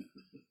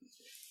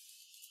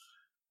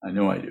 I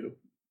know I do.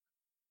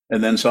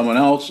 And then someone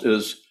else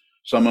is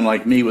someone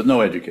like me with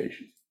no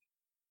education.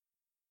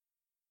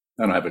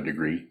 I don't have a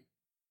degree.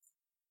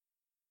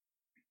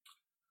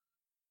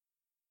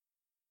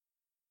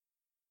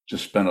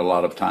 Just spent a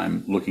lot of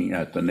time looking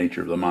at the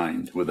nature of the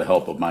mind with the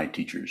help of my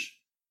teachers.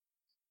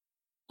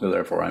 So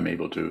therefore, I'm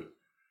able to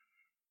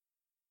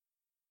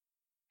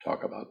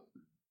talk about.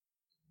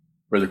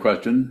 Further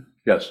question?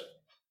 Yes.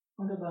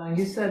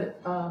 You said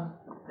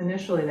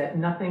initially that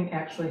nothing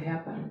actually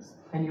happens,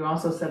 and you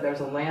also said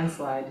there's a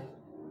landslide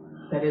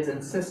that is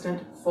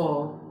insistent,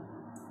 full,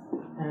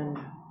 and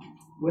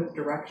with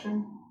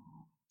direction.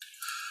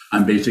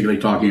 I'm basically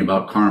talking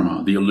about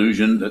karma. The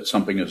illusion that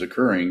something is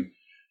occurring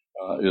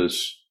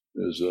is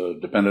a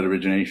dependent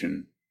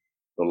origination,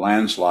 the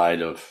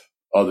landslide of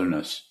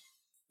otherness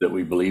that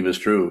we believe is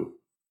true.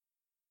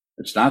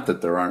 It's not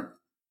that there aren't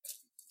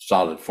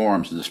solid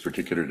forms in this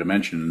particular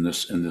dimension,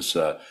 in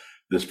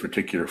this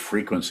particular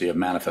frequency of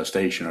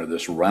manifestation, or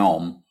this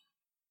realm.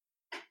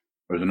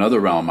 There's another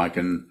realm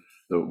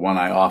the one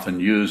I often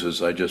use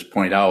is I just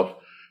point out,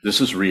 this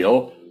is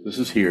real, this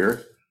is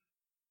here,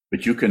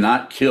 but you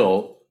cannot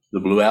kill the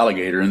blue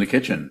alligator in the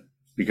kitchen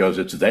because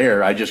it's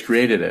there. I just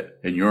created it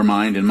in your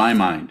mind, in my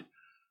mind.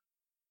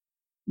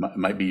 It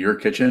might be your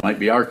kitchen, might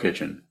be our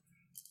kitchen,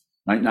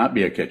 might not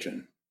be a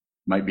kitchen,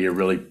 might be a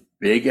really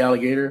big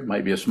alligator,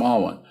 might be a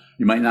small one.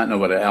 You might not know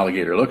what an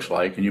alligator looks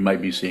like, and you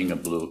might be seeing a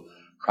blue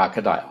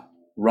crocodile.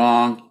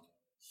 Wrong.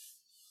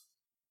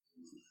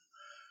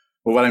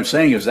 But what I'm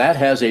saying is that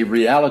has a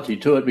reality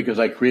to it because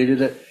I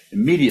created it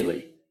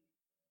immediately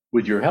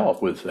with your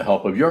help, with the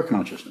help of your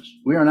consciousness.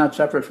 We are not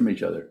separate from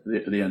each other.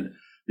 The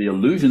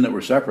illusion that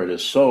we're separate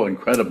is so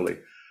incredibly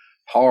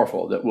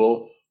powerful that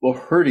we'll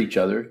hurt each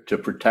other to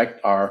protect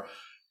our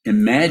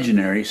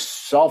imaginary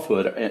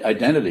selfhood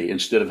identity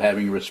instead of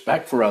having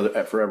respect for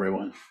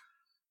everyone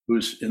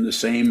who's in the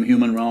same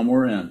human realm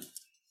we're in,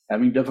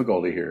 having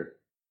difficulty here.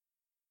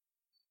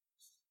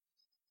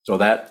 So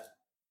that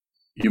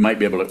you might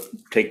be able to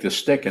take this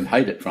stick and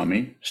hide it from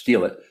me,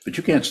 steal it, but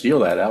you can't steal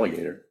that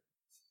alligator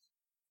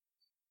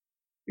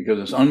because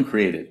it's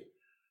uncreated.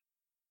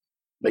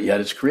 But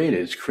yet it's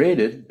created. It's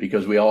created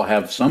because we all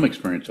have some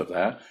experience of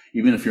that,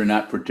 even if you're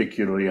not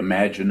particularly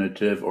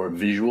imaginative or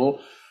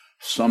visual.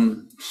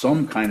 Some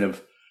kind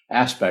of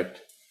aspect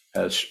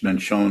has been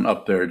shown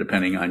up there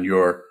depending on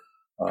your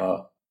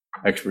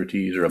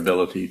expertise or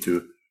ability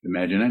to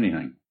imagine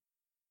anything.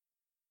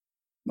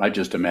 I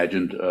just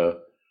imagined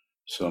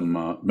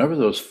remember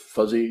those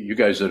fuzzy, you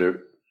guys that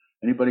are,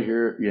 anybody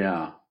here?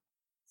 Yeah.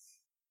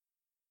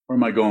 Where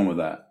am I going with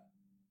that?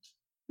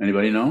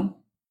 Anybody know?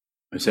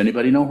 Does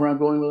anybody know where I'm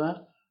going with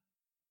that?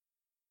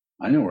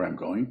 I know where I'm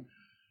going.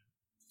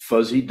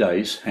 Fuzzy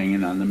dice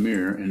hanging on the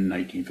mirror in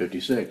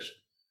 1956.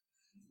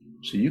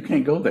 So you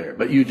can't go there,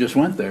 but you just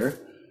went there.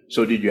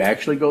 So did you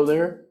actually go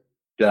there?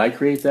 Did I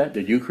create that?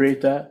 Did you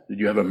create that? Did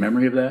you have a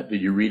memory of that?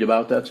 Did you read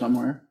about that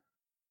somewhere?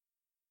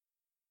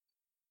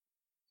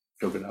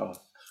 Took it out.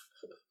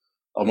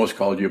 Almost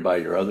called you by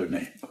your other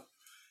name.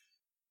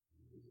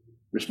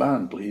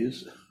 Respond,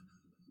 please.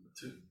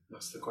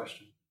 What's the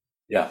question?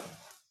 Yeah,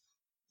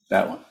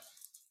 that one.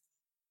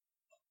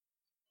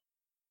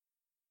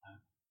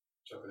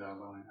 Choke it out,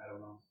 I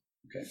don't know.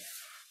 Okay.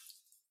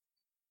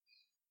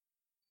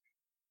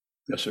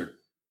 Yes, sir.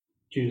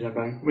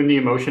 When the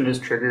emotion is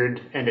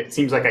triggered and it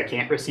seems like I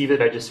can't receive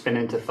it, I just spin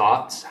into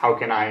thoughts. How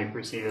can I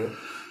receive it?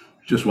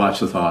 Just watch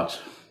the thoughts.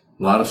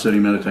 A lot of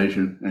sitting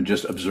meditation and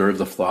just observe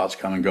the thoughts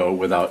come and go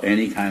without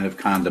any kind of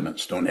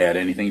condiments. Don't add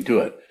anything to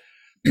it.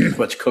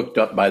 What's cooked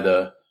up by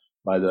that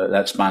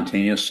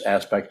spontaneous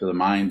aspect of the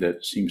mind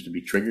that seems to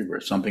be triggered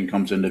where something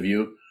comes into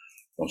view,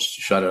 don't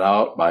shut it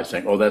out by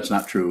saying, oh, that's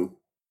not true.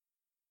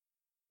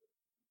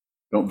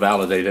 Don't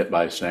validate it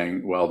by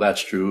saying, well,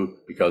 that's true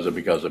because.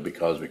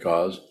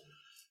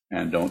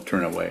 and don't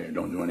turn away or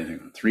don't do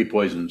anything. 3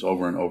 poisons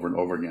over and over and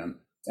over again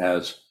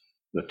as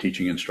the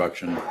teaching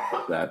instruction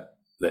that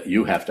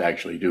you have to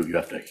actually do. You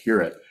have to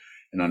hear it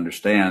and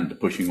understand the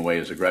pushing away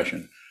is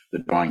aggression. The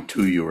drawing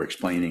to you or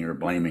explaining or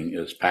blaming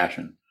is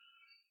passion.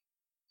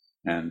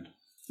 And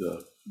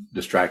the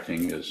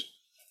distracting is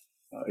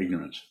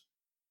ignorance.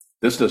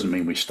 This doesn't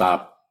mean we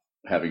stop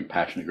having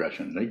passion,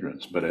 aggression, and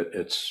ignorance, but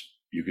it's,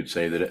 you could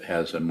say that it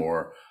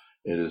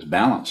is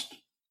balanced.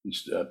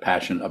 It's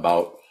passion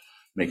about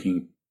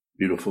making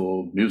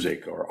beautiful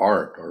music or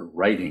art or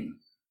writing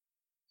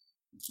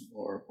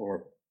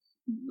or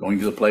going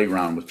to the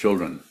playground with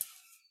children.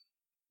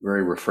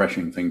 Very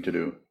refreshing thing to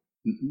do.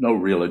 No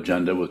real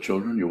agenda with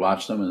children. You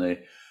watch them and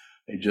they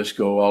just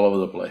go all over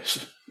the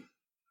place.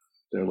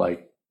 They're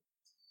like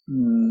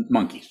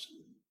monkeys.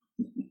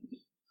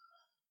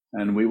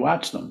 And we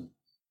watch them.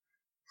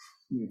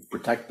 We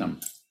protect them.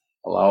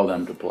 Allow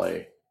them to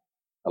play.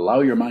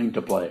 Allow your mind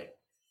to play.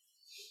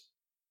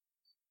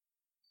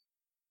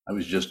 I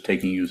was just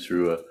taking you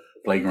through a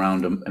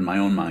playground in my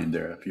own mind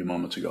there a few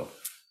moments ago.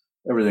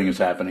 Everything is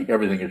happening.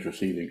 Everything is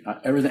receiving.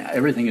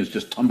 Everything is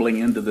just tumbling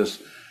into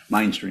this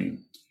mind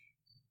stream.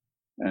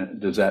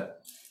 And does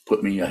that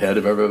put me ahead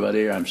of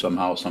everybody? I'm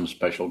somehow some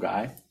special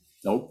guy?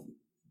 Nope.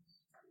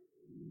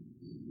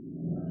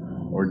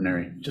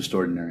 Ordinary, just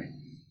ordinary.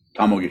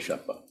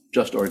 Tamogishepa,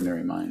 just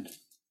ordinary mind.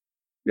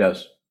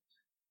 Yes.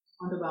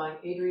 Wonderful.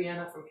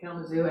 Adriana from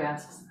Kalamazoo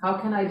asks, how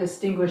can I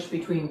distinguish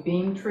between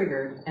being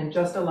triggered and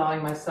just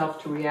allowing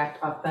myself to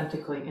react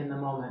authentically in the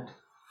moment?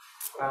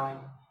 Bowing.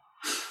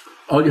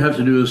 All you have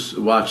to do is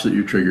watch that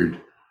you're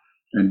triggered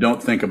and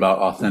don't think about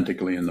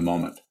authentically in the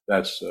moment.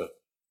 That's,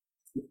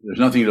 there's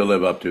nothing to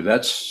live up to.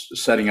 That's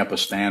setting up a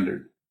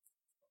standard.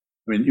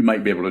 I mean, you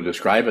might be able to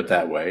describe it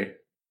that way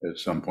at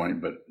some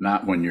point, but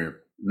not when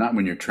you're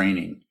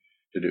training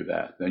to do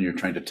that. Then you're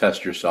trying to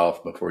test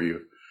yourself before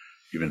you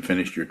even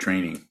finished your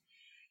training.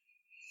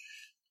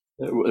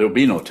 There'll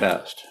be no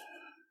test.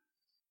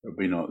 There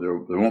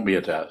won't be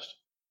a test.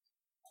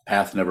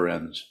 Path never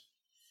ends.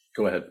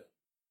 Go ahead.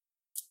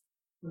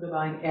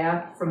 Divine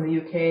App from the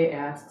UK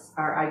asks,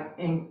 are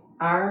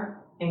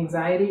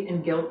anxiety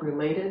and guilt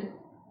related?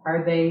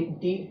 Are they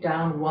deep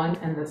down one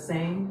and the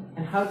same?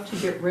 And how to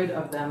get rid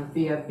of them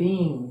via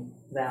being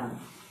them?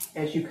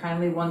 As you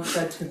kindly once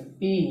said, to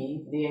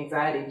be the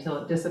anxiety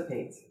till it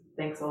dissipates.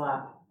 Thanks a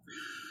lot.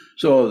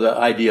 So the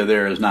idea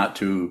there is not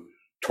to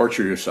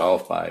torture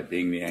yourself by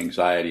being the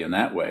anxiety in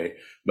that way,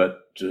 but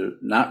to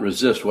not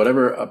resist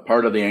whatever a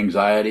part of the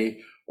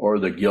anxiety or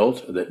the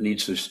guilt that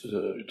needs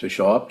to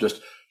show up.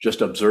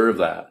 Just observe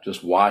that.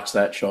 Just watch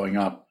that showing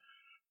up.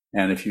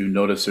 And if you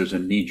notice there's a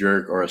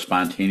knee-jerk or a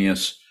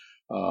spontaneous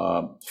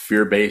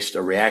fear-based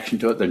reaction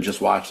to it, then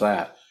just watch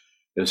that.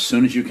 As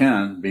soon as you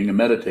can, being a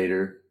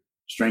meditator,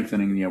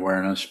 strengthening the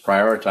awareness,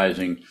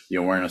 prioritizing the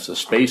awareness, the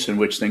space in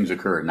which things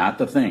occur, not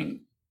the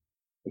thing.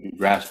 If you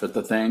grasp at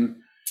the thing,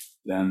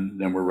 then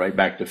we're right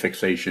back to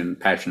fixation,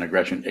 passion,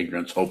 aggression,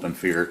 ignorance, hope, and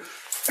fear.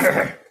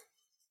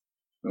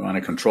 We want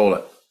to control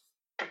it.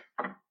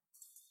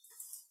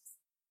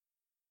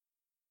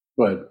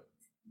 Go ahead.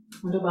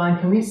 Divine,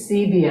 can we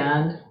see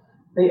beyond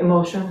the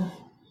emotion?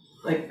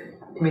 Like,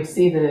 can we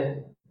see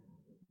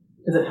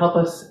does it help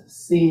us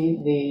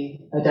see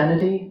the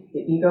identity, the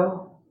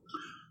ego?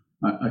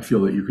 I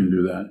feel that you can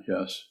do that,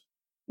 yes.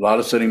 A lot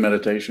of sitting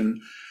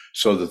meditation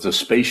so that the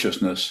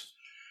spaciousness,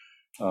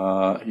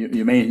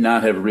 you may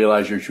not have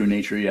realized your true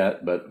nature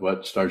yet, but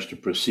what starts to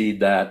precede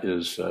that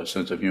is a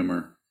sense of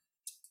humor.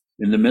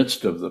 In the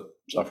midst of the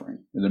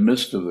suffering, in the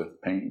midst of the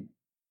pain,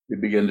 you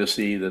begin to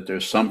see that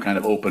there's some kind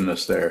of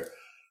openness there,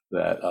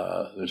 that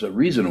there's a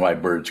reason why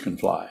birds can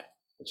fly.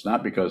 It's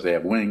not because they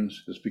have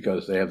wings, it's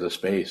because they have the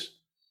space.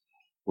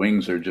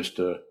 Wings are just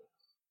are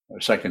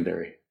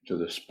secondary to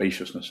the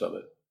spaciousness of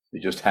it. They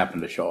just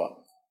happen to show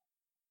up.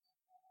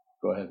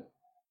 Go ahead.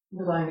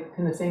 Divine,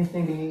 can the same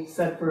thing be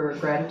said for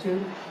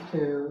gratitude,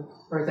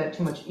 or is that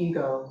too much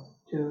ego?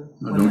 No,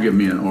 don't give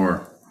me an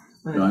or.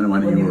 When No, I don't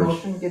want any the yours.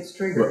 emotion gets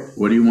triggered,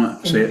 What do you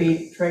want? Say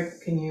it.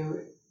 can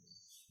you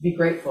be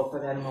grateful for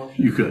that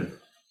emotion? You could.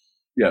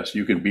 Yes,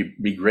 you can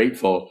be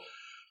grateful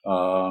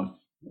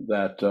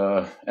that,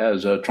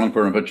 as Trungpa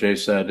Rinpoche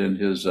said in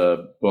his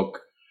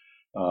book,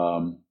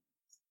 The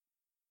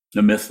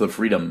Myth of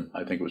Freedom,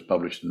 I think it was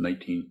published in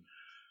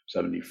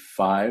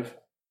 1975.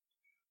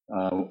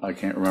 I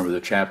can't remember the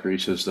chapter. He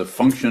says the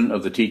function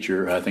of the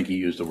teacher, I think he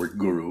used the word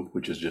guru,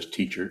 which is just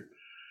teacher.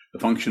 The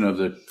function of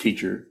the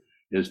teacher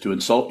is to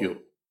insult you,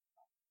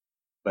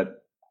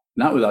 but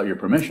not without your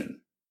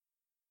permission.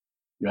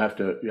 You have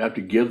to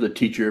give the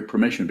teacher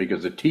permission,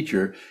 because the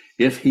teacher,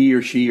 if he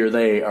or she or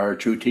they are a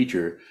true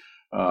teacher,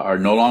 are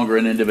no longer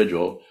an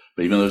individual,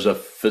 but even though there's a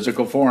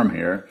physical form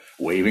here,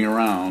 waving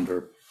around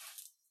or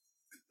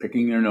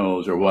picking their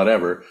nose or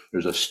whatever,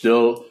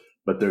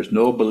 but there's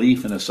no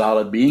belief in a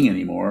solid being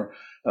anymore.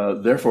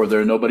 Therefore,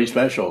 they're nobody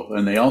special.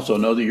 And they also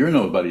know that you're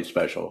nobody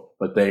special.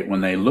 But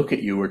when they look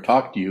at you or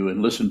talk to you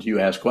and listen to you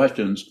ask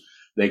questions,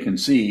 they can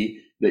see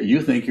that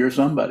you think you're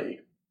somebody.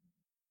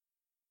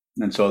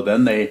 And so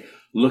then they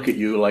look at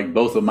you like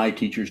both of my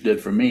teachers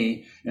did for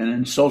me and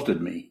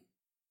insulted me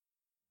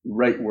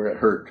right where it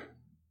hurt.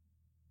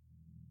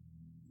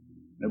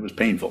 It was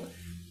painful.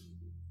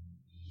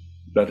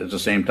 But at the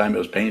same time, it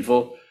was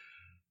painful.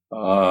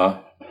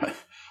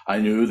 I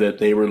knew that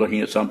they were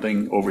looking at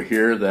something over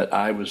here that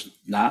I was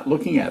not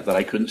looking at, that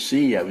I couldn't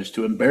see. I was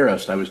too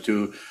embarrassed. I was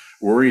too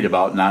worried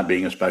about not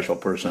being a special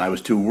person. I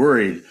was too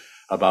worried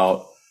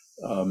about,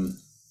 and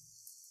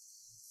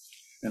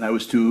I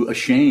was too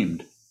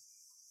ashamed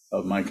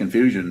of my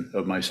confusion,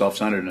 of my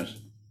self-centeredness.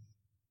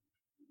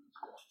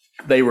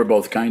 They were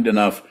both kind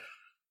enough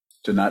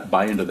to not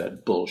buy into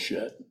that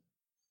bullshit.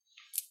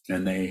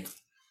 And they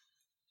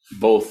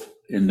both,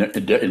 in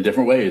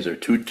different ways, they're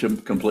two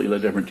completely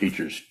different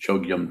teachers,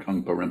 Chogyam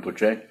Trungpa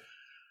Rinpoche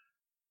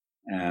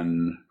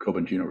and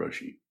Kobun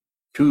Roshi.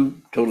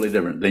 Two totally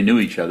different. They knew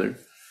each other,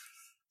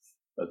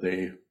 but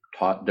they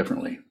taught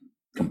differently,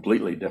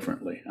 completely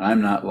differently.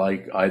 I'm not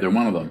like either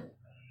one of them.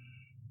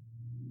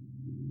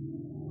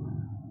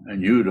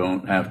 And you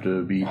don't have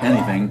to be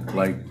anything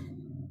like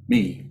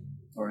me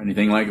or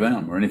anything like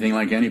them or anything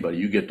like anybody.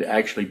 You get to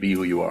actually be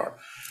who you are.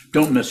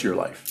 Don't miss your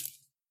life.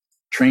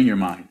 Train your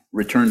mind.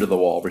 Return to the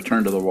wall.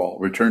 Return to the wall.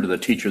 Return to the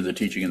teacher, the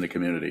teaching, and the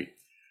community.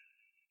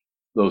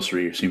 Those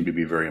three seem to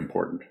be very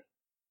important.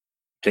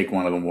 Take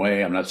one of them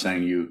away. I'm not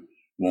saying you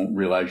won't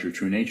realize your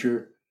true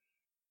nature,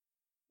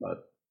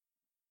 but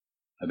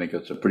I think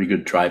that's a pretty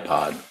good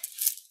tripod.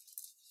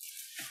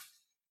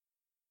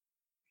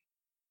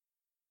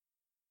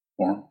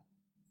 Warren?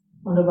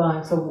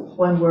 So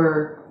when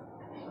we're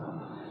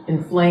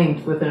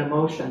inflamed with an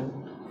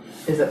emotion,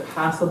 is it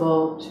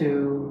possible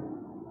to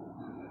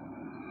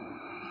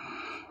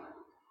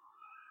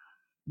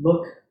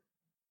look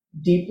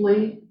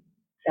deeply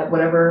at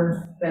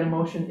whatever that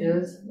emotion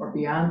is or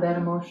beyond that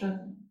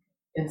emotion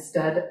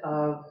instead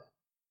of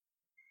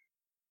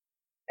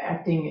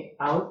acting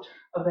out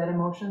of that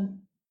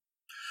emotion?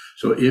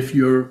 So if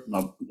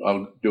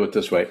I'll do it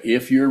this way.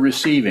 If you're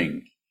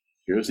receiving,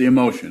 here's the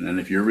emotion, and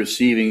if you're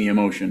receiving the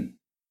emotion,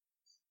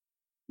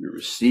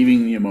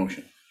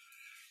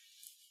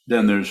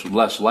 then there's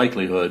less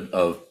likelihood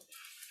of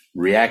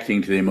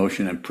reacting to the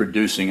emotion and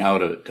producing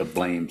out of it to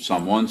blame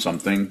someone,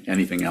 something,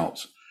 anything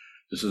else.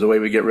 This is the way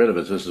we get rid of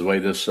it. This is the way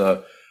this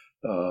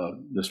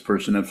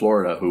person in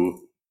Florida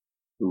who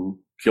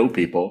killed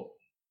people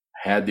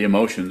had the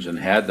emotions and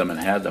had them and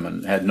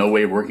had no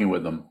way of working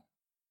with them.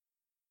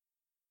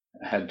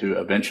 Had to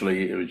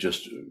eventually, it was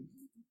just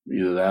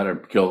either that or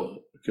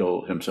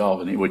kill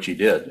himself, and which he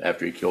did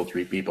after he killed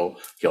 3 people,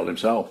 killed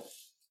himself.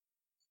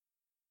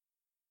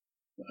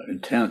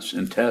 Intense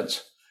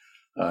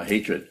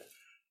hatred.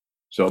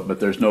 So, but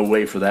there's no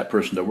way for that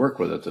person to work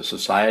with it. The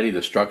society,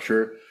 the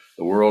structure,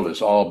 the world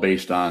is all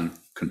based on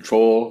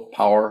control,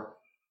 power,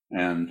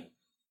 and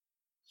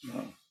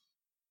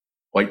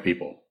white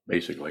people,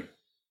 basically,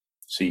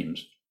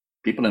 seems.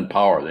 People in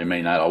power, they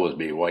may not always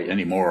be white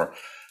anymore.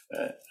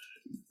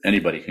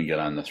 Anybody can get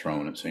on the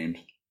throne, it seems.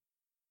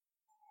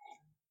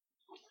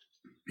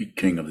 Be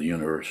king of the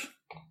universe.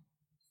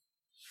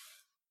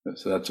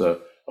 So that's a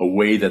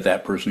way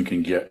that person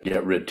can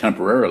get rid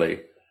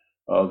temporarily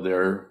of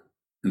their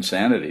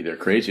insanity, their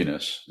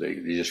craziness. They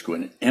just go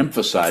and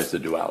emphasize the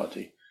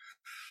duality.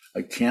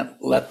 I can't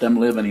let them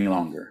live any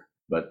longer.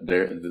 But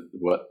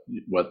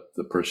what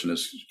the person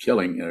is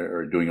killing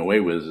or doing away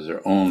with is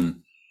their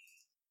own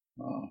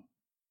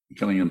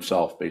killing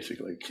himself,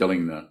 basically,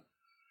 killing the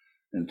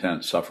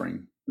intense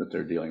suffering that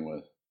they're dealing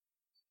with.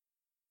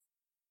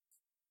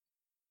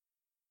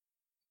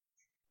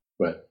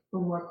 But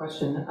one more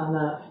question on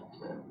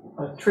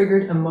a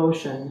triggered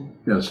emotion.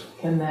 Yes.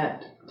 Can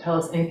that tell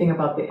us anything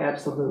about the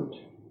absolute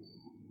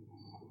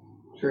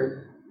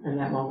truth in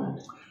that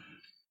moment?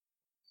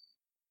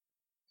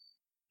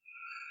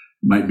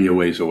 Might be a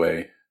ways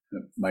away.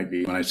 It might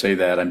be. When I say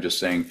that, I'm just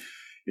saying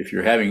if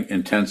you're having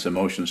intense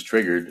emotions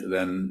triggered,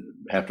 then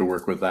have to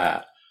work with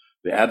that.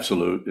 The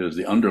absolute is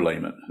the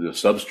underlayment, the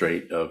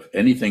substrate of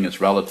anything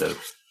that's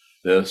relative.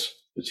 This,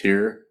 it's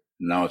here,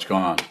 and now it's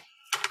gone.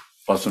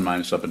 Plus and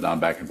minus, up and down,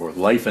 back and forth.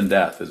 Life and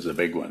death is the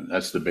big one.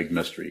 That's the big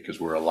mystery,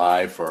 because we're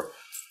alive for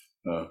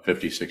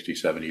 50, 60,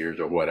 70 years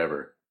or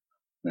whatever.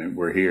 And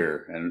we're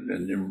here.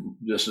 And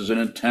this is an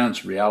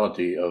intense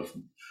reality of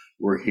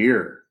we're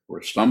here.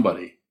 We're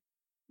somebody.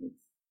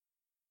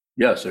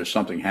 Yes, there's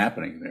something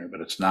happening there,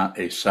 but it's not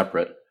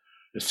separate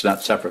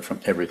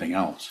from everything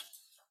else.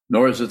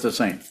 Nor is it the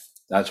same.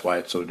 That's why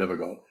it's so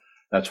difficult.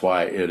 That's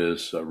why it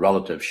is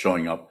relative,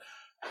 showing up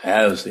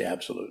as the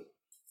absolute.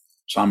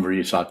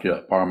 Samvri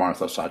Satya,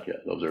 Paramartha Satya.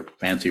 Those are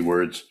fancy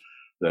words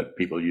that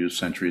people used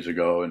centuries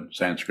ago in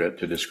Sanskrit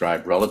to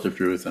describe relative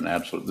truth and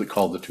absolute. They're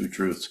called the two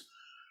truths.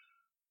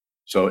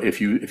 So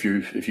if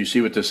you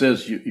see what this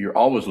is, you're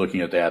always looking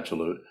at the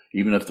absolute,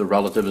 even if the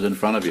relative is in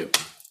front of you.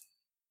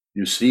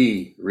 You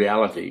see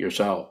reality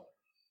yourself.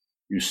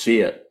 You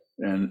see it,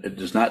 and it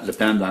does not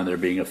depend on there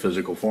being a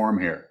physical form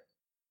here.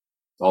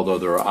 Although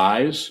there are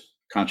eyes,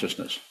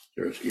 consciousness.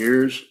 There's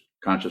ears,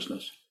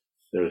 consciousness.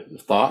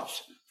 There's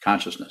thoughts,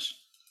 consciousness.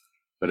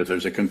 But if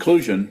there's a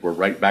conclusion, we're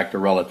right back to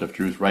relative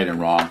truth, right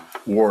and wrong,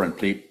 war and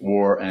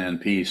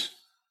peace.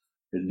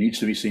 It needs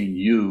to be seen.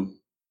 You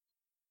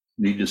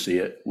need to see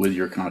it with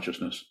your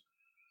consciousness.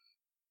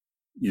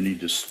 You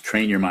need to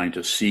train your mind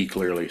to see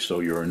clearly so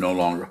you're no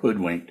longer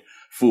hoodwinked,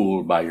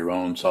 fooled by your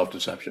own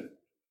self-deception.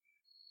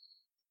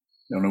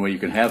 The only way you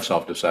can have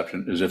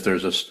self-deception is if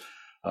there's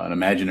an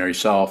imaginary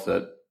self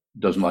that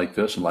doesn't like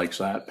this and likes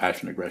that,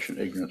 passion, aggression,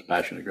 ignorance,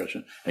 passion,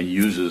 aggression, and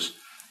uses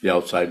the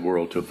outside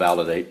world to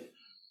validate,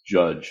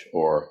 judge,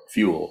 or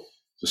fuel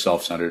the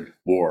self-centered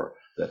war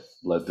that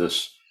led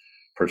this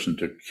person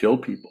to kill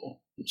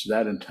people. It's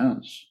that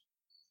intense,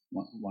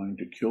 wanting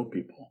to kill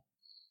people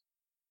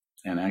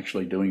and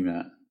actually doing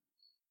that.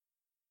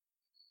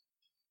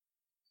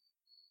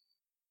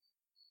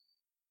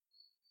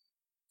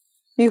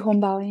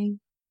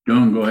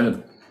 John, go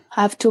ahead.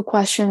 I have two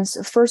questions.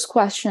 First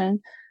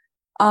question,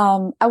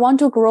 I want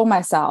to grow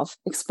myself,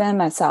 expand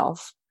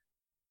myself.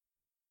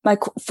 My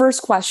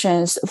first question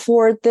is,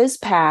 for this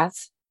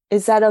path,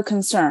 is that a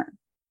concern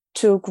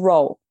to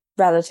grow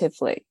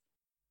relatively?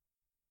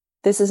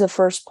 This is the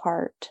first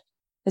part.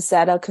 Is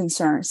that a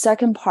concern?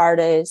 Second part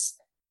is,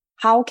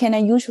 how can I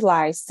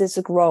utilize this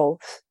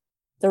growth,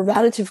 the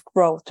relative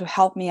growth, to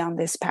help me on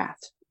this path?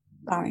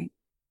 Fine.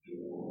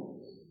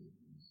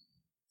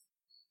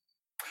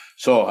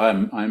 So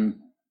I'm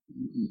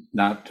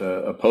not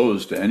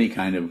opposed to any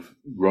kind of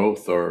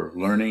growth or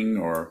learning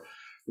or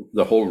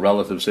the whole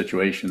relative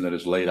situation that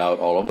is laid out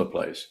all over the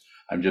place.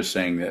 I'm just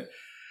saying that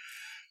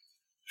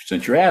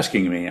since you're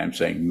asking me, I'm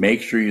saying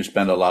make sure you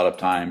spend a lot of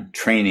time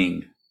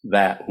training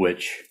that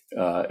which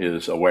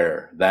is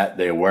aware, that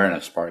the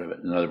awareness part of it.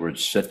 In other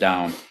words, sit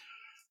down,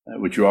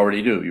 which you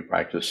already do. You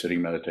practice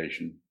sitting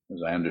meditation,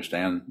 as I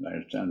understand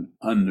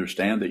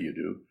that you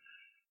do.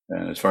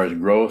 And as far as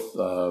growth,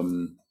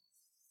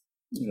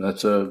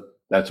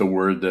 that's a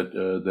word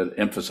that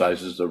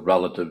emphasizes the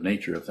relative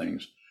nature of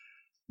things.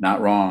 Not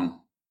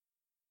wrong.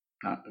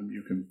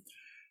 You can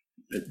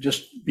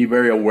just be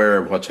very aware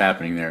of what's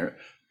happening there.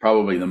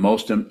 Probably the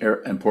most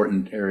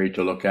important area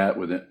to look at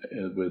with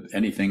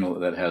anything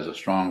that has a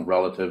strong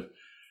relative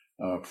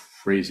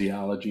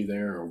phraseology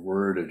there, or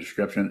word, or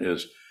description,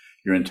 is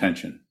your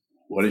intention.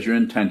 What is your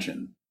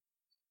intention?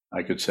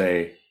 I could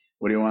say,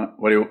 what do you want?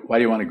 Why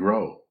do you want to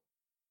grow?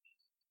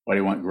 Why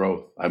do you want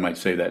growth? I might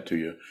say that to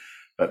you,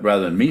 but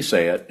rather than me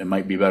say it, it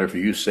might be better for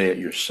you to say it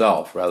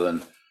yourself. Rather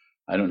than,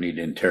 I don't need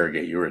to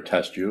interrogate you or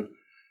test you.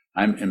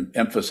 I'm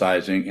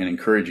emphasizing and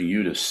encouraging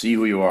you to see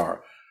who you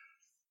are.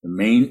 The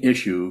main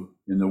issue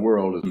in the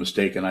world is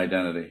mistaken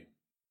identity,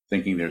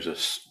 thinking there's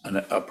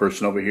a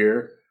person over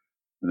here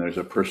and there's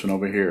a person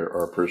over here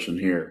or a person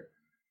here.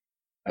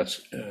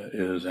 That's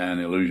is an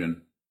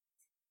illusion,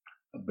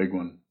 a big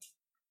one.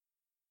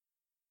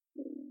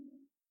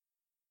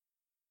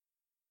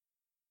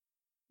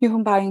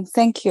 Yuhong,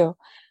 thank you.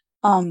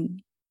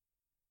 When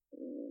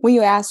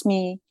you ask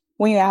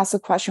the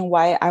question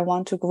why I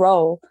want to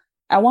grow,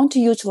 I want to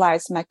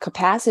utilize my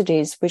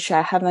capacities, which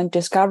I haven't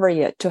discovered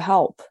yet, to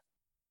help.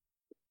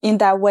 In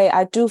that way,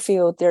 I do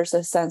feel there's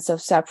a sense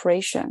of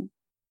separation.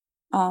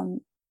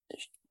 Can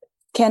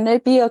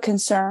it be a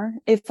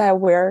concern if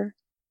I'm aware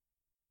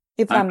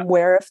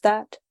of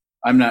that?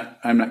 I'm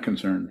not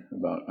concerned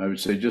about. I would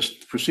say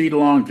just proceed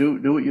along.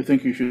 Do what you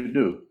think you should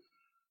do.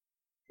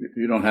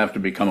 You don't have to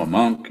become a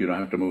monk. You don't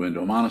have to move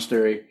into a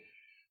monastery.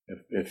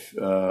 If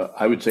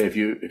I would say if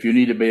you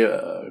need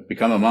to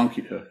become a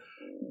monk,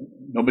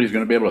 nobody's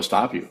going to be able to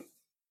stop you.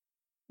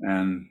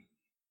 And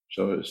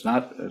so there's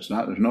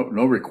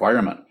no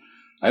requirement.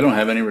 I don't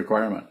have any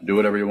requirement. Do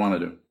whatever you want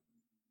to do.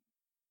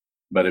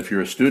 But if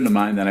you're a student of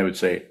mine, then I would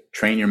say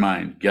train your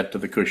mind, get to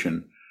the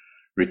cushion,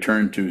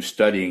 return to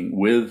studying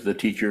with the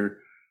teacher,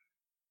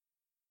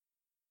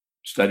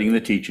 studying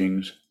the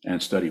teachings,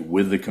 and study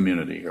with the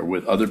community or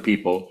with other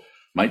people.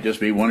 Might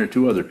just be one or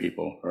two other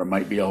people, or it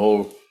might be a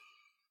whole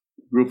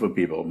group of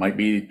people. It might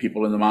be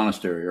people in the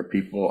monastery or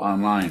people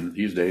online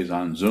these days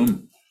on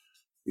Zoom,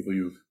 people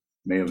you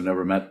may have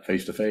never met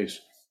face to face.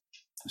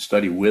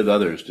 Study with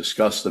others,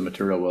 discuss the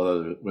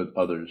material with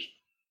others.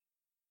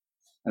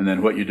 And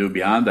then what you do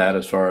beyond that,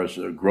 as far as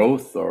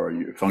growth or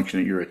your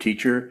functioning, you're a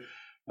teacher,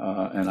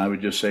 and I would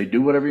just say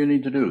do whatever you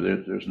need to do.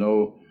 There's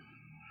no.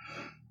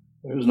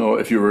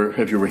 If you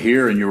were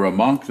here and you were a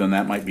monk, then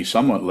that might be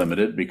somewhat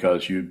limited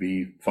because you'd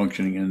be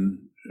functioning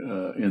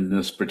in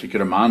this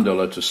particular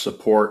mandala to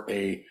support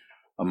a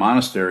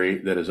monastery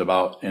that is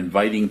about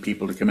inviting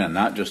people to come in,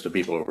 not just the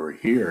people over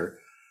here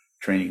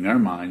training their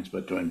minds,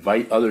 but to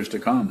invite others to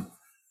come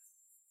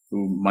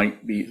who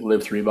might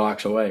live 3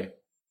 blocks away,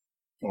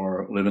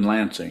 or live in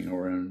Lansing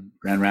or in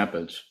Grand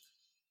Rapids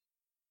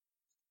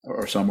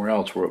or somewhere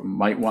else where it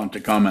might want to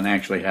come and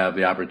actually have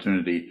the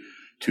opportunity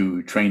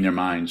to train their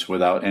minds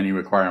without any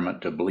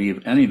requirement to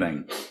believe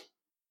anything.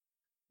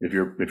 If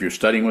you're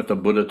studying what the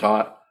Buddha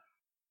taught,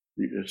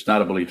 it's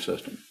not a belief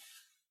system.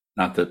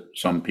 Not that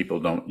some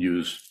people don't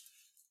use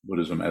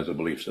Buddhism as a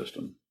belief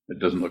system. It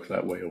doesn't look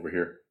that way over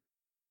here.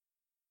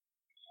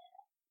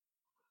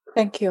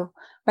 Thank you.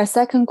 My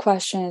second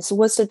question is,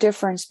 what's the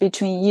difference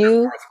between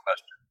you?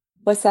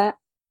 What's that?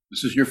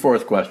 This is your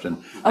fourth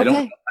question. Okay.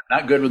 I'm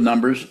not good with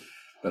numbers,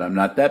 but I'm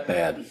not that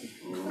bad.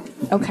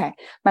 Okay.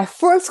 My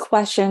first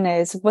question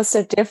is, what's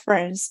the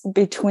difference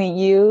between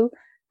you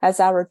as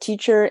our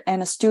teacher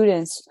and the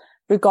students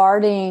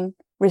regarding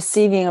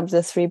receiving of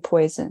the 3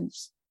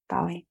 poisons?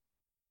 Bowing.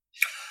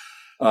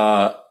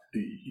 Several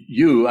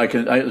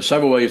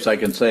ways I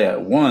can say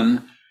it.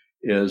 One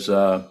is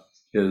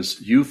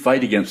you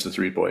fight against the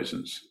 3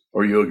 poisons,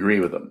 or you agree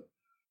with them.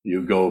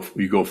 You go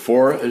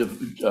for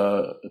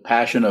a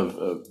passion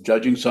of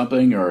judging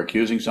something or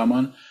accusing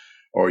someone,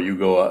 or you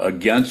go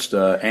against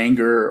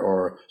anger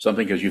or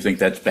something because you think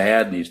that's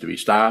bad, needs to be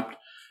stopped.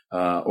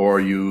 I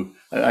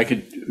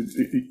could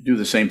do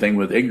the same thing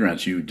with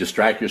ignorance. You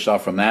distract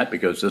yourself from that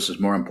because this is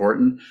more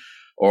important,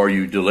 or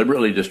you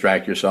deliberately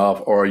distract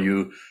yourself, or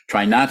you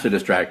try not to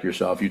distract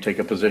yourself. You take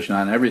a position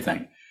on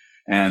everything.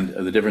 And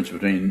the difference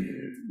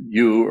between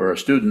you or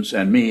students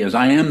and me is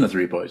I am the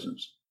 3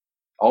 poisons.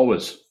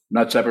 Always.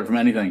 Not separate from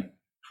anything.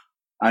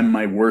 I'm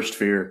my worst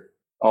fear.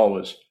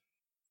 Always.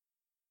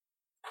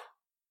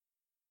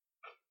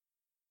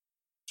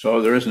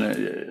 So there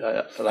isn't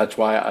that's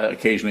why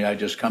occasionally I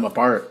just come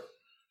apart.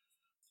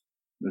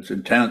 It's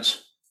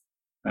intense.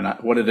 And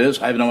what it is,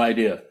 I have no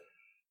idea.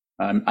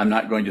 I'm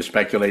not going to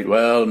speculate,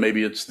 well,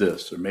 maybe it's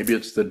this, or maybe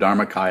it's the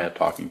Dharmakaya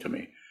talking to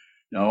me.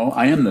 No,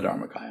 I am the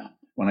Dharmakaya.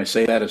 When I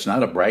say that, it's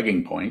not a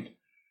bragging point.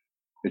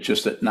 It's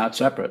just that not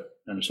separate.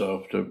 And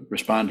so to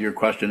respond to your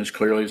question as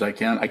clearly as I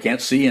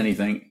can't see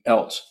anything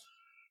else.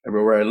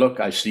 Everywhere I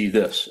look, I see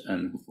this.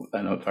 And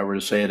if I were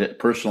to say it,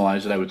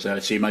 personalize it, I would say I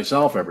see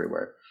myself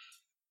everywhere.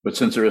 But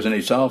since there isn't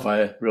any self,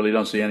 I really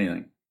don't see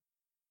anything.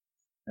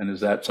 And is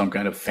that some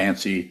kind of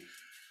fancy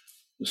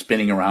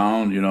spinning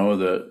around,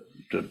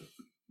 to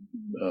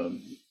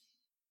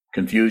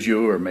confuse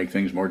you or make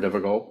things more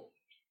difficult?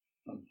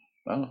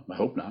 Well, I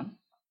hope not.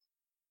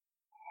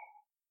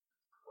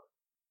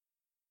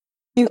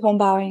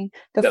 Bowing.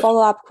 The Yes.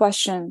 follow-up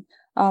question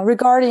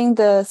regarding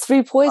the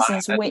 3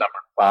 poisons. That's number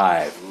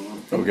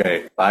 5.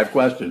 Okay, 5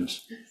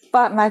 questions.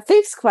 But my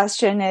 5th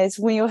question is,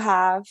 when you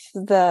have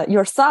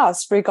your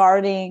thoughts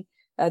regarding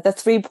the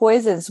 3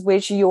 poisons,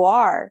 which you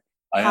are,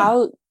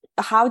 how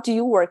do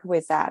you work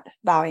with that,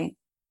 Bowing?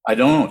 I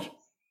don't.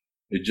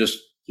 It just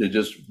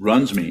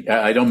runs me.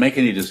 I don't make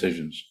any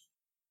decisions.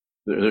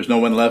 There's no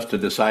one left to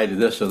decide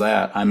this or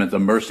that. I'm at the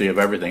mercy of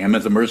everything. I'm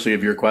at the mercy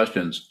of your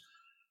questions.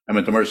 I'm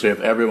at the mercy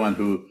of everyone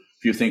who,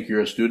 if you think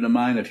you're a student of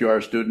mine, if you are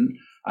a student,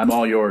 I'm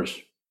all yours.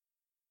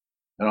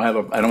 I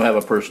don't have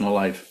a personal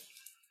life.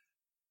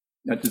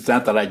 It's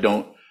not that I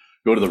don't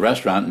go to the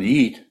restaurant and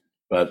eat,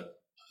 but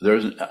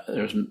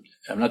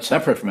I'm not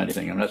separate from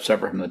anything. I'm not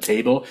separate from the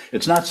table.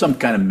 It's not some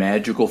kind of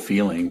magical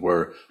feeling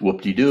where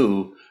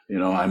whoop-de-doo,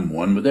 I'm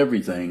one with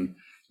everything.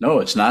 No,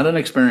 it's not an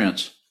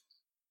experience.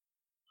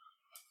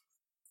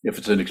 If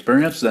it's an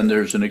experience, then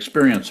there's an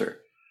experiencer.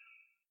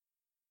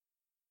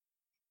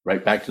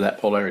 Right back to that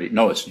polarity.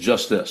 No, it's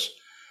just this.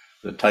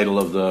 The title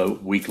of the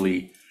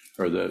weekly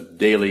or the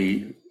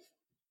daily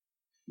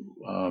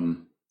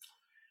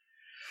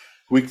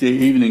weekday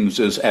evenings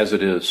is As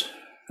It Is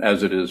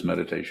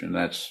meditation.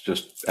 That's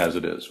just as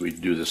it is. We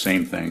do the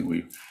same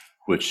thing,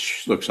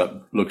 which looks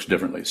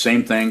differently.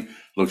 Same thing,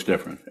 looks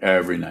different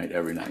every night.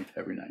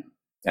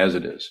 As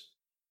it is.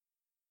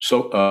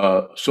 So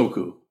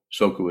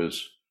Soku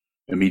is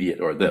immediate,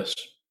 or this,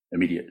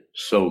 immediate.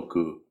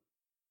 Sokuzan,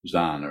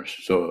 or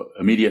so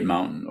immediate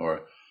mountain,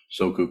 or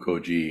Soku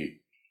Koji,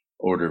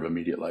 order of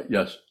immediate light.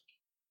 Yes.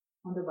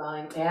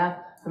 Wonderbowing.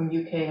 From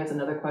UK has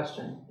another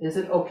question. Is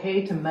it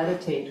okay to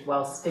meditate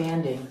while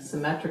standing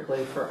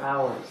symmetrically for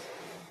hours,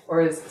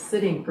 or is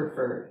sitting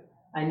preferred?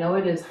 I know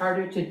it is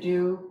harder to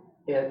do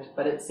it,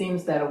 but it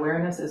seems that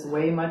awareness is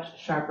way much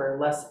sharper,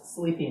 less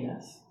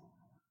sleepiness.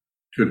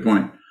 Good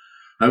point.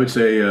 I would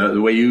say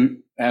the way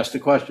you asked the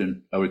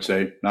question, I would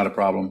say not a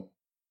problem.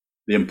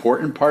 The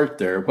important part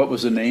there, what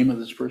was the name of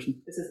this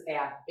person? This is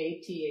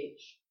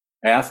A-T-H.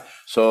 Ath.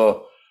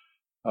 So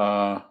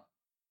the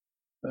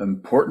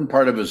important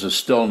part of it is a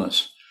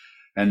stillness,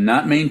 and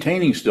not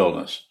maintaining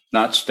stillness,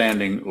 not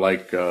standing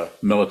like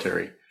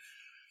military,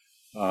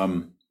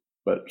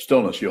 but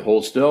stillness. You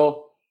hold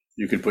still.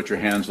 You can put your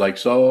hands like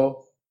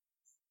so,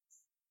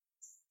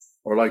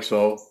 or like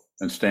so,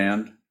 and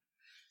stand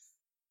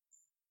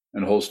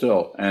and hold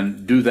still,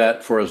 and do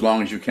that for as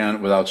long as you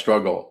can without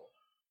struggle.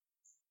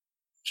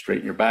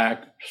 Straighten your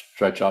back,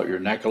 stretch out your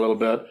neck a little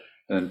bit,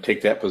 and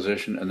take that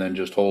position, and then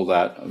just hold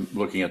that,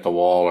 looking at the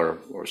wall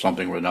or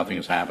something where nothing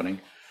is happening.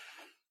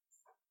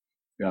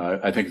 Yeah,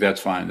 I think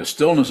that's fine. The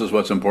stillness is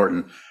what's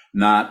important,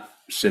 not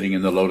sitting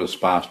in the lotus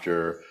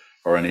posture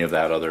or any of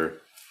that other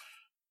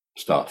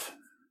stuff.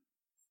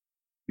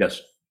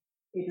 Yes?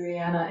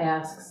 Adriana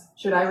asks,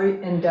 should I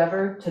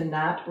endeavor to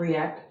not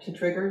react to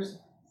triggers?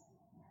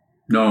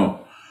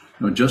 No,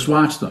 just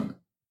watch them.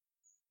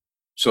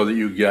 So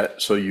you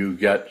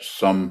get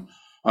some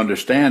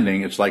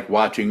understanding. It's like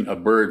watching a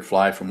bird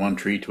fly from one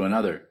tree to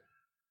another.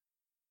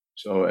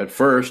 So at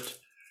first,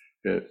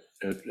 it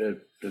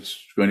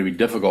it's going to be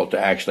difficult to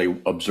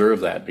actually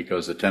observe that,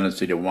 because the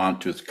tendency to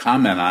want to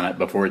comment on it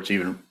before it's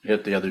even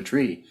hit the other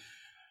tree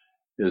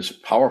is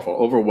powerful,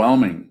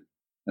 overwhelming.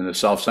 And the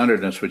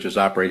self-centeredness, which is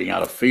operating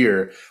out of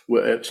fear,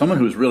 someone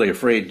who's really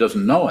afraid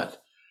doesn't know it.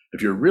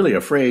 If you're really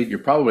afraid, you're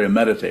probably a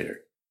meditator.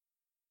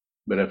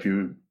 But if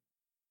you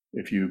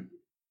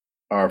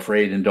are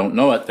afraid and don't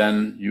know it,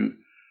 then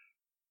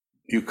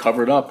you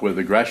cover it up with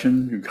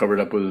aggression, you cover it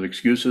up with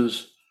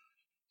excuses,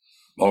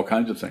 all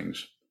kinds of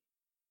things.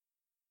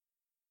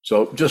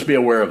 So just be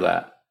aware of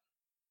that.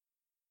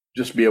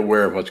 Just be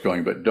aware of what's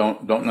going, but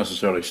don't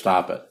necessarily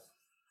stop it.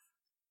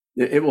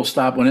 It will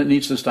stop when it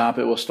needs to stop.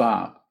 It will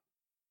stop.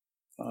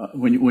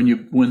 When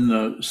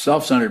the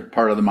self-centered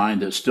part of the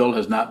mind that still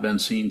has not been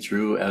seen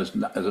through as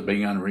it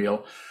being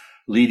unreal,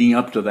 leading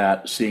up to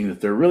that, seeing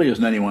that there really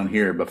isn't anyone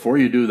here. Before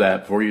you do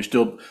that, when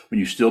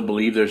you still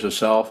believe there's a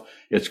self,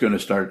 it's going to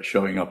start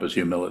showing up as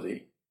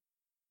humility,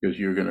 because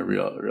you're going to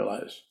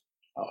realize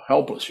how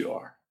helpless you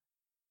are.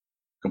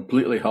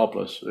 Completely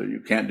helpless.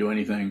 You can't do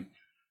anything.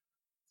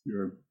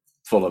 You're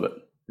full of it.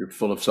 You're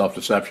full of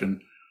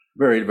self-deception.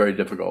 Very, very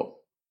difficult.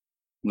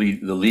 The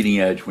leading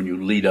edge, when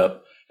you lead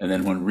up, and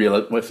then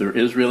if there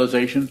is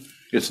realization,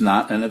 it's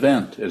not an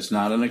event. It's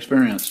not an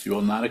experience. You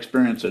will not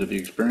experience it. If you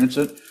experience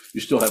it,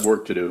 you still have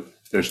work to do.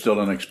 There's still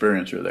an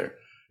experiencer there.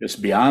 It's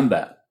beyond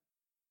that.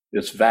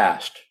 It's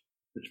vast.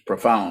 It's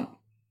profound.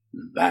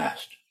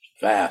 Vast.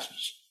 Vast.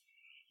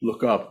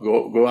 Look up.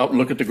 Go out and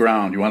look at the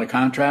ground. You want a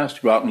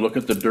contrast? Go out and look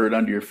at the dirt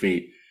under your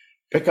feet.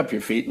 Pick up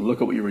your feet and look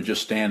at what you were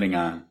just standing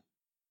on.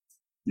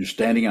 You're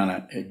standing on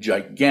a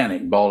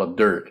gigantic ball of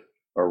dirt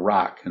or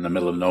rock in the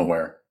middle of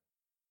nowhere.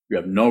 You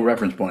have no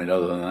reference point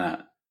other than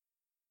that.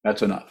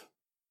 That's enough.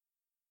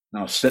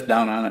 Now sit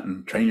down on it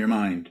and train your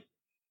mind.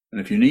 And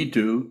if you need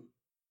to,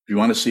 if you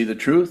want to see the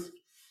truth,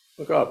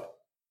 look up.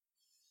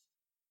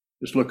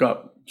 Just look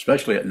up,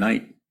 especially at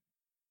night.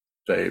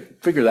 Say,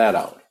 figure that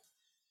out.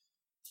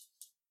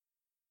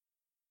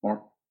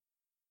 More?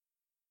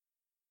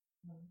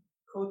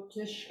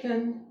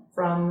 Kotishkin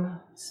from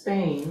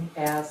Spain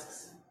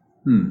asks,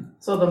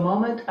 so the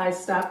moment I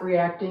stop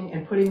reacting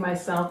and putting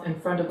myself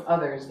in front of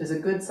others is a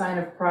good sign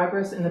of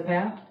progress in the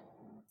path?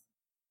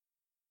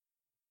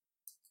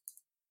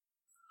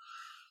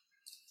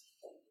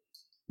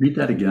 Read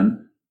that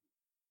again.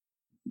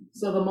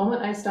 So the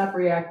moment I stop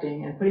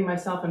reacting and putting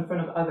myself in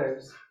front of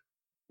others,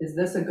 is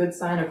this a good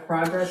sign of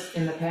progress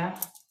in the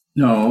path?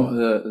 No,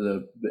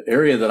 the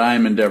area that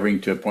I'm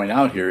endeavoring to point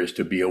out here is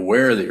to be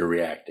aware that you're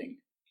reacting.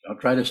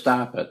 Don't try to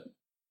stop it.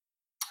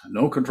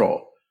 No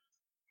control.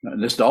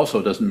 And this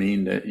also doesn't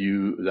mean that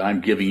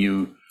I'm giving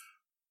you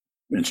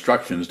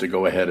instructions to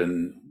go ahead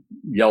and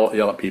yell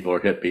at people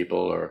or hit people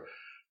or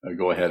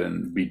go ahead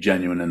and be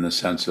genuine in the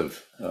sense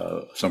of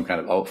some kind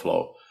of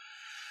outflow.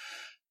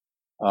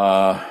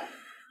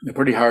 It's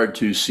pretty hard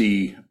to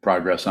see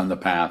progress on the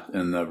path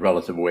in the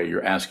relative way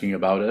you're asking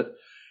about it.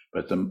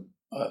 But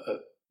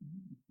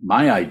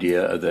my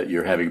idea that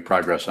you're having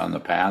progress on the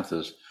path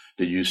is,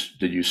 did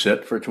you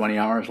sit for 20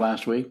 hours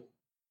last week?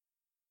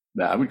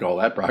 I would call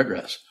that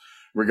progress,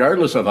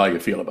 regardless of how you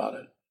feel about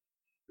it.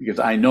 Because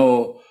I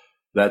know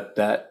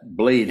that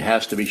blade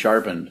has to be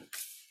sharpened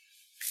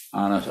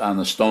on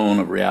the stone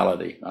of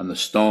reality, on the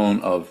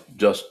stone of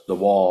just the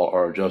wall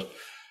or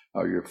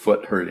your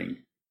foot hurting.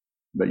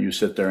 But you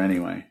sit there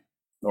anyway.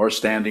 Or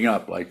standing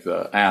up, like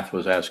the Ath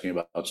was asking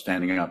about,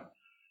 standing up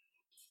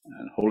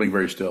and holding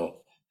very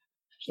still.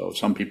 So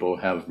some people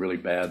have really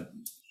bad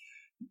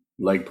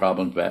leg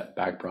problems,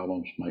 back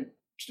problems.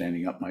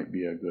 Standing up might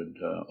be a good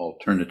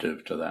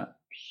alternative to that,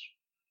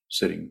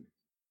 sitting.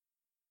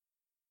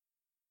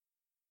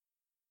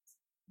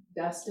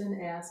 Dustin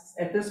asks,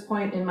 at this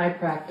point in my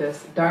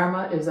practice,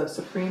 Dharma is of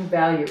supreme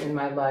value in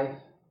my life,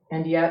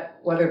 and yet,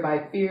 whether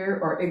by fear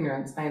or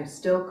ignorance, I am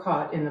still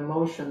caught in the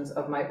motions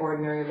of my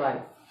ordinary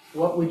life.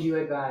 What would you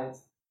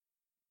advise?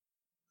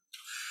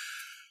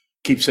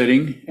 Keep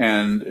sitting,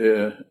 and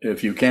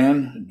if you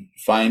can,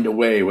 find a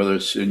way, whether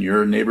it's in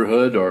your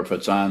neighborhood or if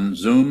it's on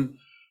Zoom,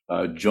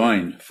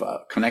 join,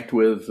 connect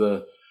with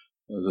the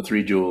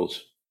three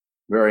jewels.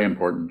 Very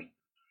important.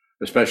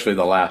 Especially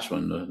the last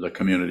one, the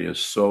community is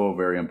so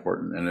very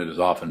important, and it is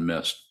often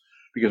missed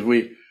because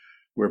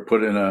we're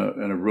put in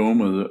a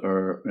room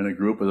or in a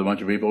group with a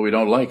bunch of people. We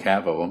don't like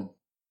half of them.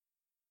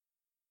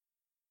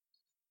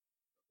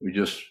 We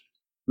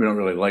don't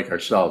really like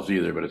ourselves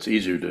either, but it's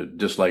easier to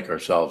dislike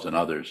ourselves than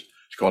others.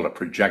 It's called a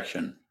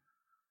projection.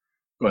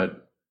 Go ahead.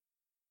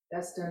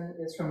 Destin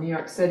is from New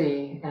York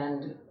City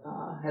and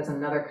has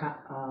another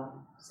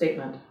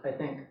statement, I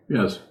think.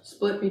 Yes.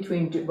 Split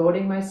between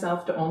devoting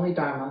myself to only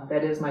Dharma,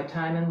 that is my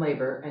time and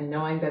labor, and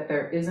knowing that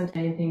there isn't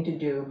anything to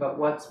do but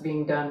what's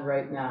being done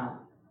right now.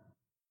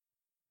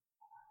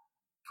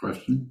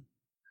 Question?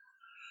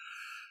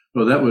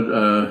 Well, that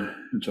would,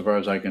 insofar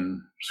as I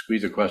can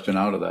squeeze a question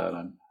out of that,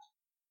 I'm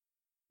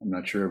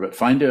not sure, but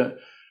it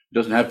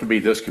doesn't have to be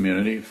this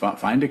community.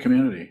 Find a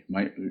community.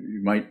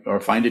 Or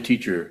find a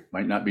teacher.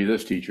 Might not be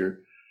this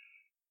teacher.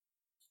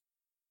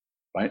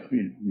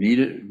 You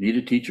need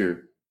a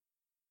teacher.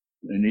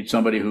 You need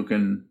somebody who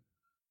can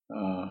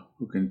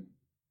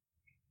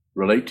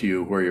relate to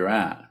you where you're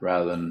at,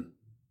 rather than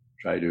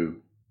try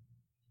to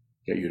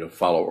get you to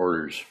follow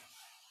orders.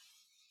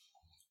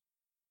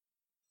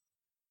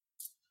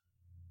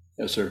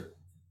 Yes, sir.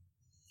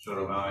 Sort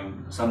of,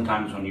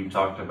 sometimes when you've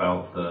talked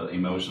about the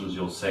emotions,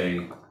 you'll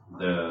say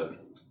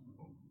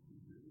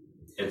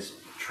it's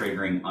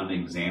triggering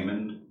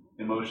unexamined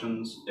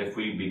emotions. If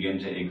we begin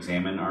to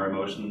examine our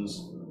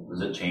emotions,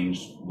 does it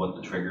change what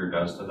the trigger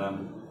does to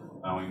them?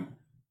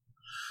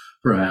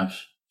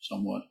 Perhaps,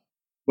 somewhat.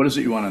 What is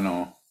it you want to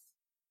know?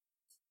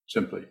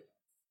 Simply.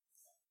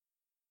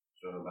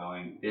 Sort of,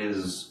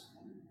 is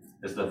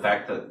the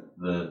fact that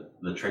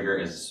the trigger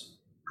is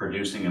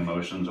producing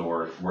emotions,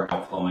 or we're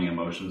outflowing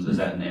emotions, is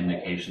that an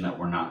indication that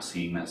we're not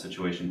seeing that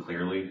situation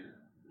clearly?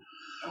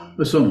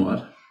 But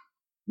somewhat.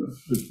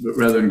 But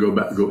rather than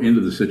go into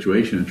the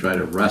situation and try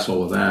to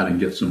wrestle with that and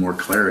get some more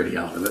clarity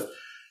out of it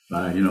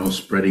by,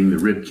 spreading the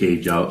rib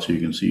cage out so you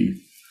can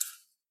see.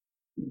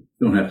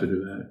 Don't have to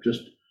do that.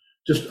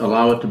 Just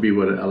allow it to be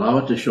allow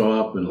it to show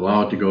up and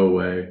allow it to go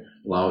away,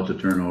 allow it to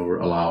turn over,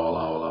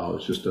 allow.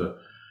 It's just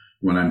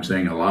when I'm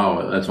saying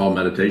allow, that's all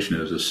meditation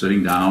is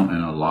sitting down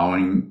and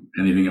allowing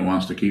anything that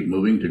wants to keep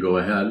moving to go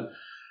ahead,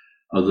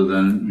 other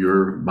than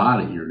your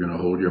body. You're going to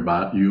hold your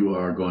body. You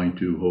are going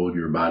to hold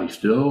your body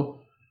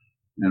still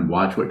and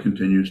watch what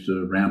continues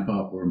to ramp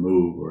up or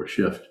move or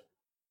shift.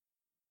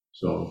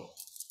 So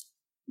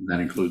that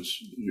includes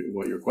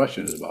what your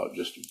question is about.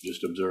 Just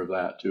observe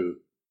that too.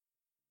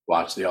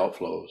 Watch the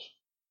outflows.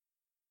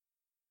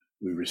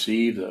 We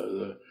receive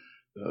the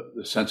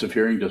sense of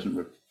hearing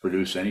doesn't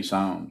produce any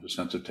sound. The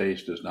sense of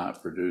taste does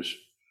not produce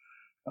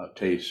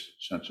taste.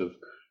 Sense of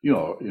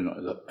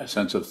a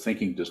sense of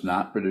thinking does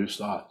not produce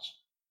thoughts.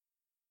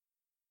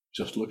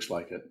 Just looks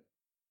like it.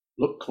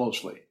 Look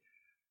closely.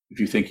 If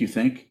you think,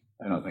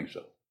 I don't think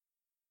so.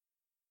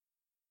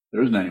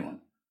 There isn't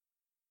anyone.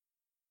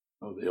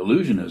 Oh, the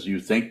illusion is you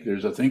think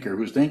there's a thinker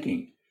who's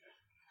thinking.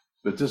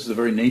 But this is the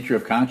very nature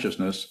of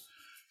consciousness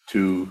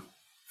to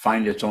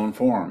find its own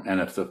form. And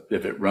if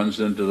it runs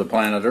into the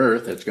planet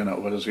Earth,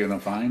 what is it gonna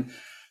find?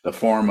 The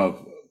form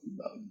of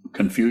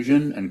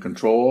confusion and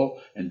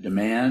control and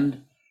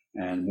demand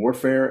and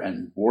warfare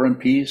and war and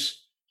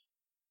peace.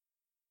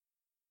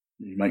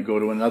 You might go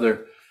to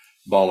another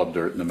ball of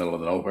dirt in the middle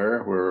of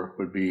nowhere where it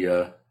would be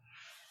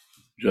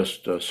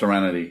just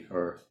serenity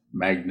or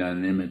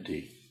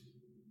magnanimity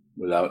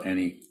without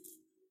any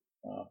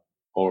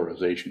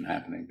polarization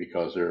happening,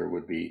 because there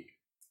would be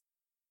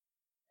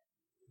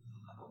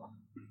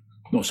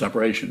no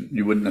separation.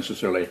 You wouldn't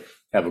necessarily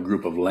have a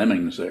group of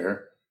lemmings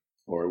there,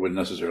 or it wouldn't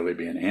necessarily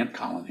be an ant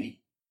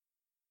colony.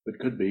 It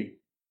could be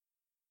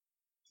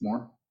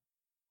more.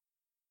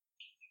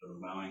 So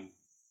allowing,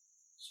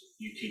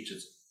 you teach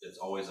it's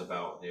always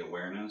about the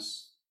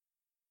awareness.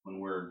 When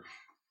we're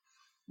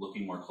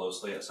looking more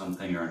closely at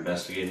something or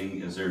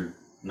investigating, is there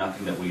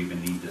nothing that we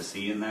even need to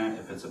see in that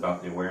if it's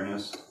about the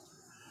awareness?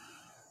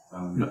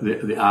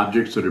 The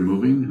objects that are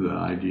moving, the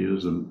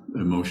ideas, the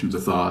emotions,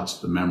 the thoughts,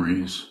 the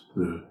memories,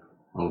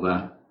 all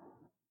that.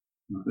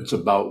 It's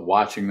about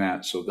watching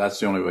that. So that's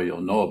the only way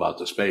you'll know about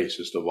the space,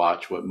 is to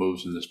watch what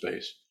moves in the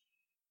space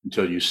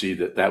until you see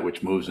that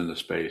which moves in the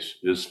space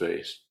is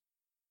space.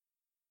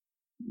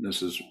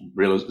 This is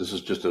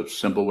just a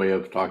simple way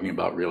of talking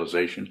about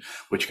realization,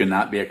 which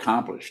cannot be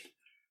accomplished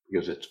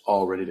because it's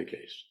already the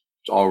case.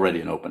 It's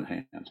already an open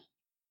hand.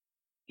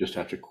 Just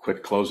have to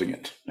quit closing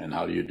it. And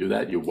how do you do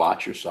that? You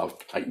watch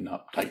yourself tighten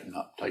up.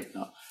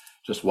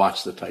 Just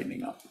watch the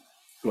tightening up.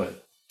 Go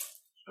ahead.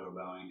 So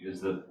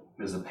is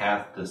the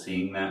path to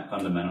seeing that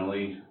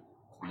fundamentally,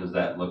 does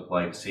that look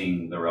like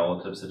seeing the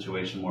relative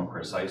situation more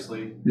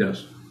precisely?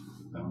 Yes.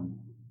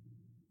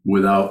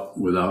 Without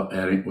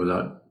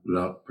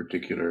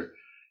particular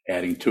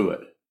adding to it.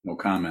 No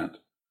comment.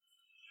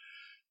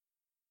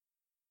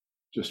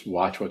 Just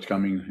watch what's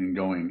coming and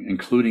going,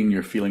 including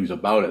your feelings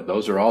about it.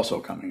 Those are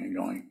also coming and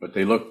going, but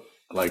they look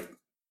like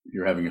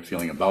you're having a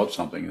feeling about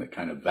something that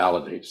kind of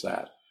validates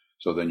that.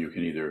 So then you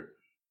can either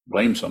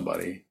blame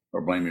somebody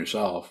or blame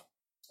yourself,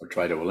 or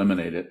try to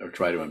eliminate it, or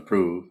try to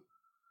improve.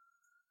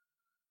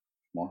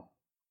 More.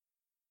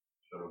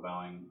 Sort of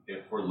bowing.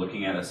 If we're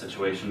looking at a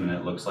situation and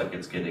it looks like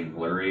it's getting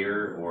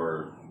blurrier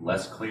or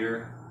less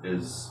clear,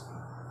 is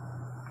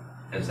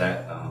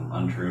that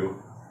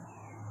untrue?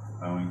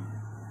 Bowing.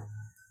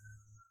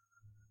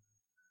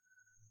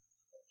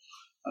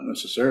 Not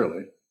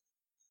necessarily.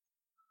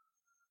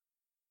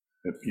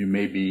 If you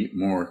may be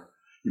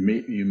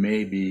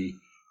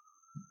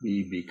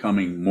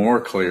becoming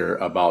more clear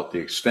about the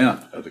extent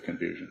of the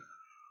confusion,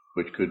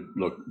 which could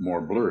look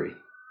more blurry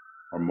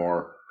or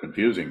more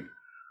confusing.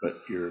 But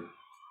you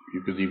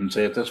could even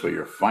say it this way: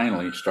 you're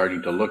finally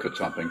starting to look at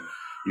something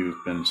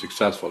you've been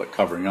successful at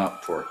covering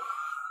up for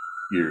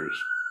years,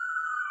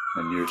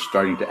 and you're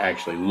starting to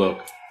actually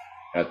look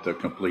at the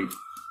complete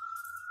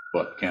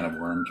can of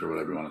worms, or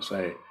whatever you want to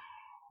say.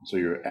 So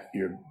you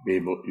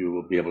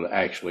will be able to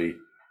actually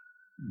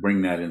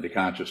bring that into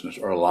consciousness,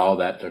 or allow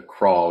that to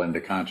crawl into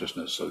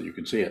consciousness so that you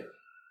can see it.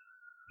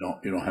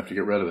 You don't have to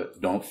get rid of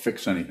it. Don't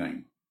fix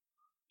anything.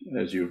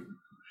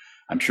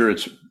 I'm sure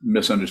it's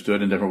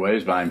misunderstood in different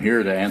ways, but I'm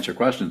here to answer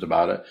questions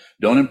about it.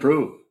 Don't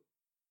improve.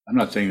 I'm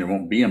not saying there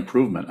won't be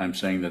improvement. I'm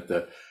saying that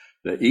the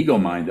ego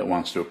mind that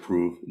wants to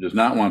improve does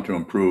not want to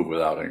improve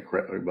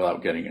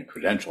without getting a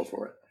credential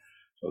for it.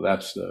 So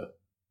that's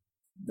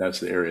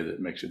the area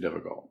that makes it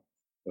difficult.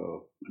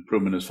 So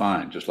improvement is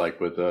fine, just like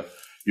with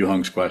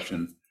Yu-Hung's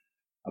question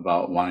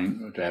about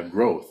wanting to have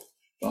growth.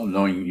 Well,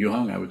 knowing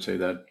Yu-Hung, I would say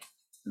that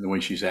in the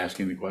way she's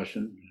asking the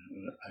question,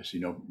 I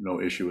see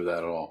no issue with that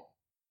at all.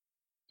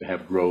 To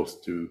have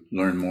growth, to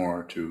learn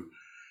more, to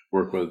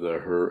work with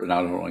her,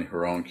 not only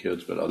her own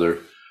kids, but other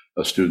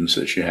students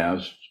that she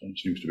has. So it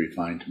seems to be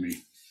fine to me.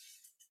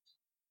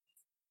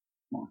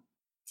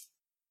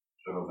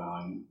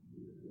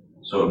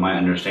 So am I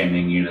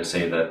understanding you to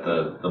say that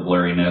the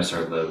blurriness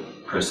or the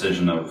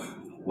precision of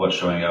what's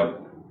showing up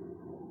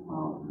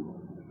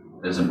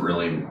isn't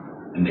really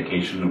an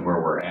indication of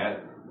where we're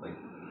at? Like,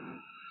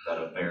 is that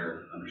a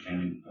fair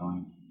understanding?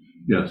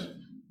 Yes.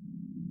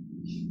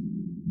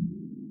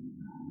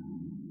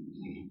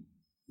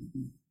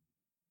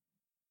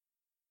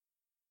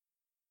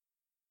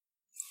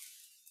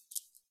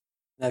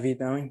 Naveed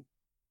bowing.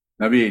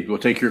 Naveed, we'll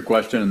take your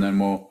question and then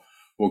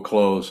we'll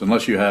close,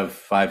 unless you have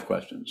 5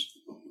 questions.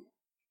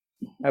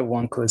 I have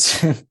one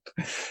question.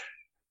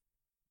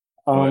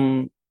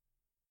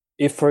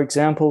 If, for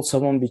example,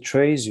 someone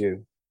betrays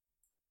you,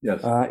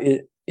 yes,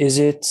 is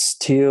it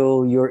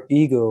still your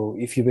ego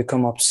if you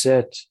become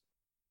upset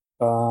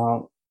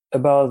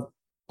about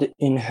the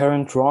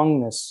inherent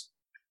wrongness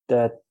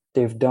that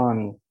they've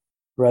done,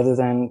 rather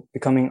than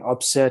becoming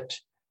upset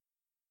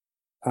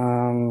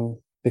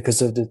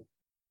because of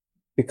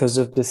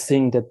the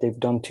thing that they've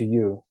done to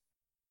you?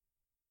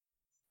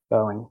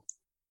 Bowing.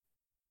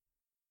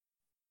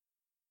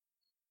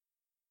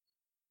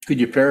 Could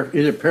you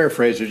either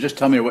paraphrase or just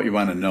tell me what you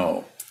want to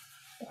know?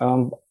 I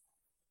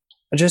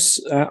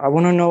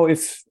want to know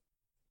if,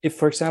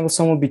 for example,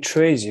 someone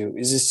betrays you,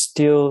 is it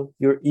still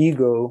your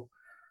ego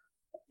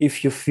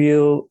if you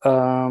feel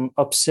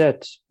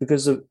upset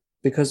because of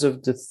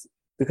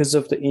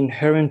the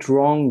inherent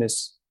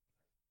wrongness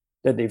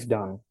that they've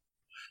done?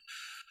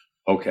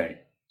 Okay.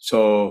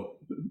 So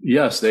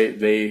yes,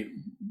 they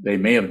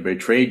may have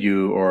betrayed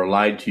you or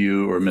lied to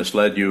you or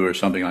misled you or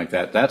something like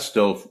that. That's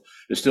still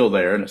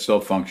there and it still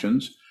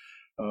functions.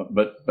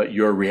 But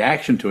your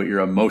reaction to it, your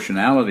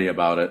emotionality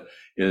about it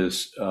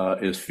is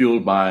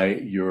fueled by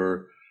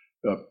your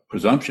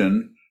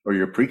presumption or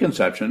your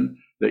preconception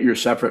that you're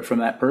separate from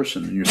that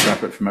person and you're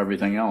separate from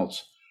everything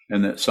else,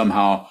 and that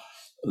somehow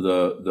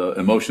the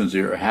emotions that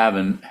you're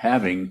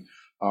having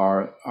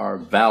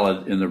are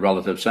valid in the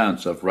relative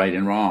sense of right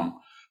and wrong.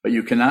 But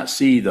you cannot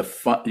see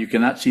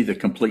the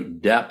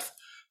complete depth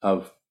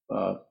of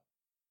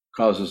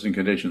causes and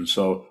conditions.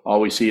 So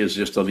all we see is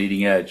just the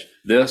leading edge.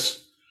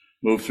 This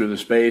moved through the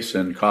space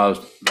and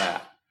caused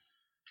that.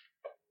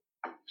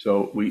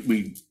 So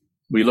we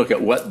look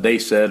at what they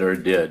said or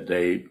did.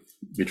 They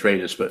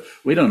betrayed us, but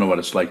we don't know what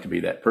it's like to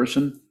be that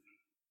person.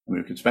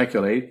 We can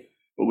speculate,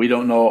 but we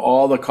don't know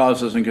all the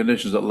causes and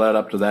conditions that led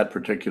up to that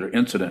particular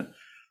incident.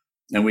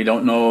 And we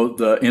don't know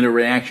the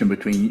interaction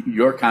between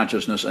your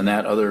consciousness and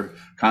that other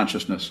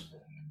consciousness.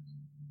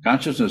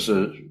 Consciousness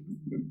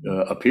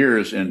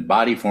appears in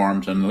body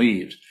forms and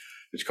leaves.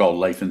 It's called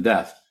life and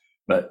death.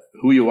 But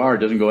who you are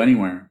doesn't go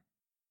anywhere.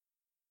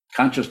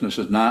 Consciousness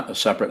is not a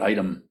separate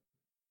item.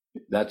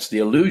 That's the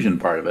illusion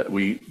part of it.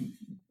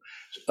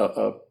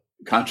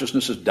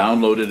 Consciousness is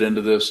downloaded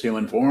into this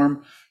human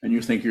form, and you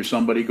think you're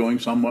somebody going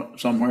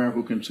somewhere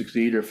who can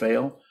succeed or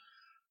fail.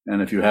 And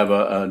if you have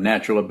a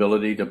natural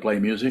ability to play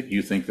music,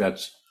 you think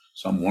that's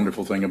some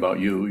wonderful thing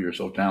about you. You're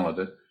so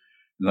talented.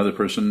 Another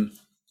person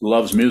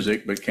loves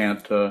music but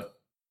can't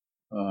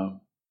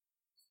hum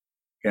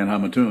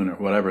a tune or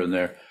whatever in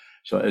there.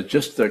 So it's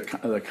just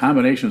the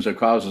combinations of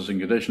causes and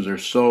conditions are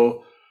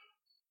so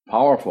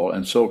powerful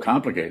and so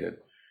complicated.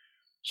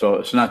 So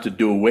it's not to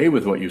do away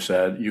with what you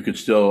said. You could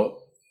still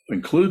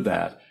include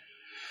that,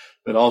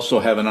 but also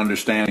have an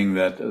understanding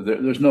that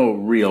there's no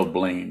real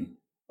blame.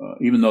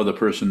 Even though the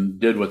person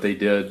did what they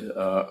did,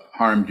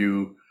 harmed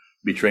you,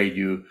 betrayed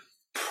you,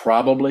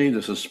 probably,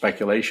 this is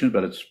speculation,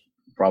 but it's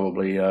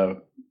probably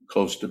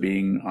close to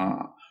being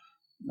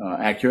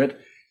accurate,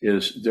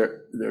 is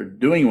they're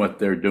doing what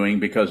they're doing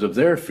because of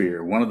their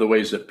fear. One of the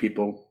ways that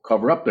people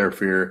cover up their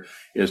fear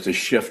is to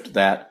shift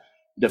that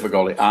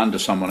difficulty onto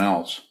someone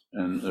else.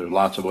 And there's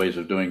lots of ways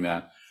of doing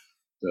that.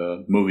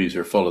 The movies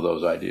are full of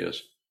those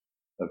ideas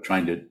of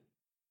trying to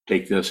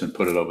take this and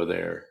put it over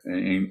there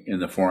in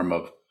the form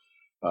of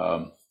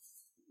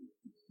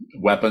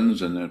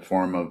weapons, in the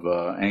form of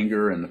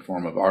anger, in the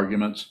form of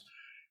arguments,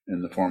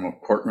 in the form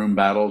of courtroom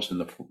battles, in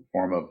the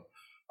form of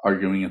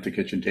arguing at the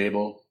kitchen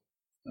table,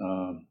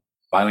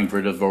 filing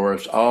for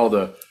divorce, all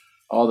the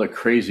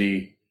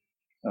crazy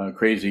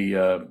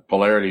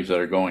polarities that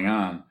are going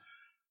on.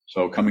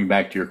 So coming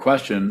back to your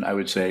question, I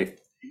would say,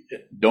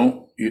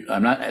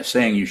 I'm not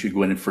saying you should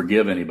go in and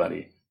forgive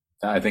anybody.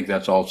 I think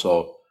that's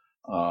also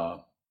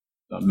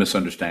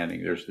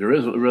misunderstanding.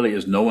 Really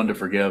is no one to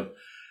forgive.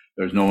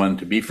 There's no one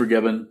to be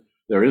forgiven.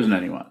 There isn't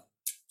anyone.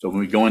 So when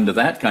we go into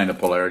that kind of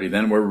polarity,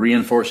 then we're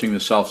reinforcing the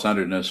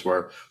self-centeredness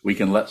where we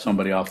can let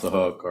somebody off the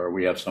hook, or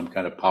we have some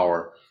kind of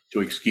power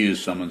to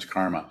excuse someone's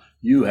karma.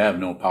 You have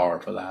no power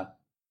for that.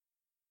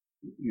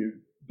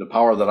 The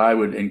power that I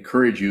would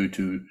encourage you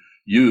to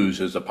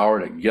use is the power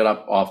to get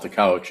up off the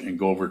couch and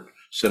go over,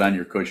 sit on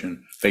your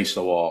cushion, face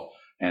the wall,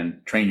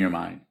 and train your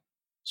mind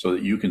so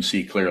that you can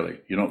see clearly.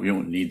 You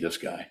don't need this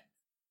guy.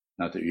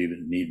 Not that you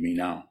even need me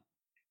now.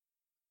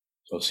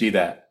 So see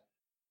that.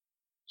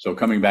 So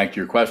coming back to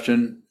your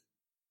question,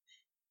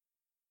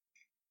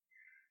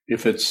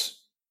 if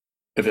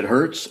it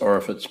hurts or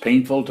if it's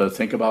painful to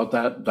think about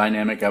that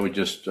dynamic, I would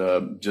just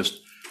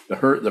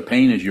the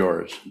pain is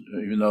yours.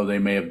 Even though they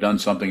may have done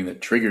something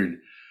that triggered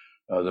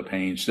the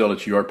pain, still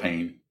it's your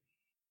pain.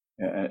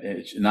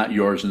 It's not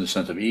yours in the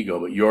sense of ego,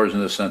 but yours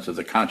in the sense of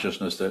the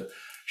consciousness that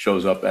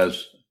shows up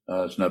as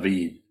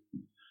Naveed,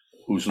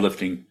 who's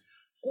lifting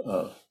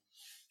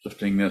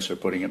this or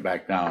putting it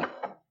back down,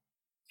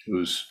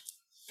 who's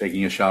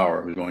taking a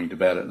shower, who's going to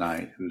bed at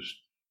night, who's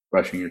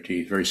brushing your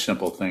teeth, very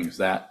simple things.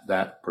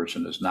 That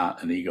person is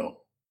not an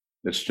ego.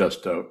 It's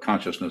just a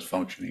consciousness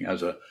functioning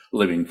as a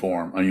living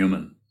form, a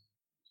human.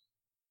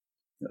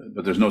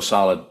 But there's no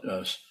solid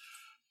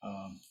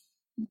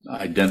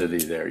identity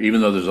there,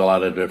 even though there's a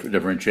lot of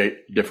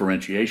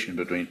differentiation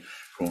between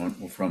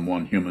from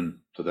one human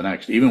to the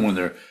next. Even when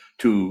they're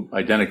two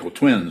identical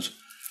twins,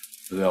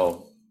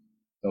 they'll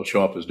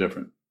show up as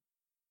different.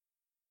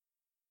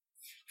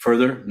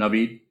 Further,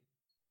 Naveed?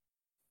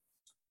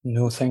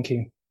 No, thank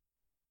you.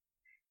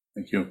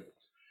 Thank you.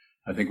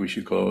 I think we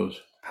should close.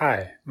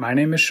 Hi, my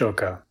name is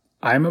Shoka.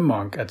 I am a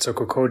monk at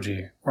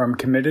Sokokoji, where I'm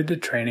committed to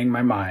training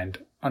my mind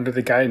under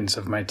the guidance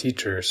of my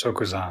teacher,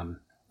 Sokuzan.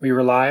 We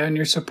rely on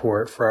your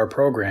support for our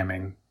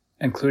programming,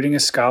 including a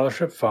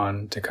scholarship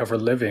fund to cover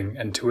living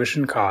and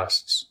tuition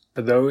costs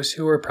for those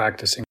who are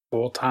practicing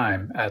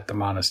full-time at the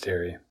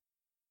monastery.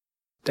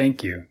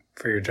 Thank you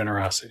for your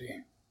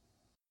generosity.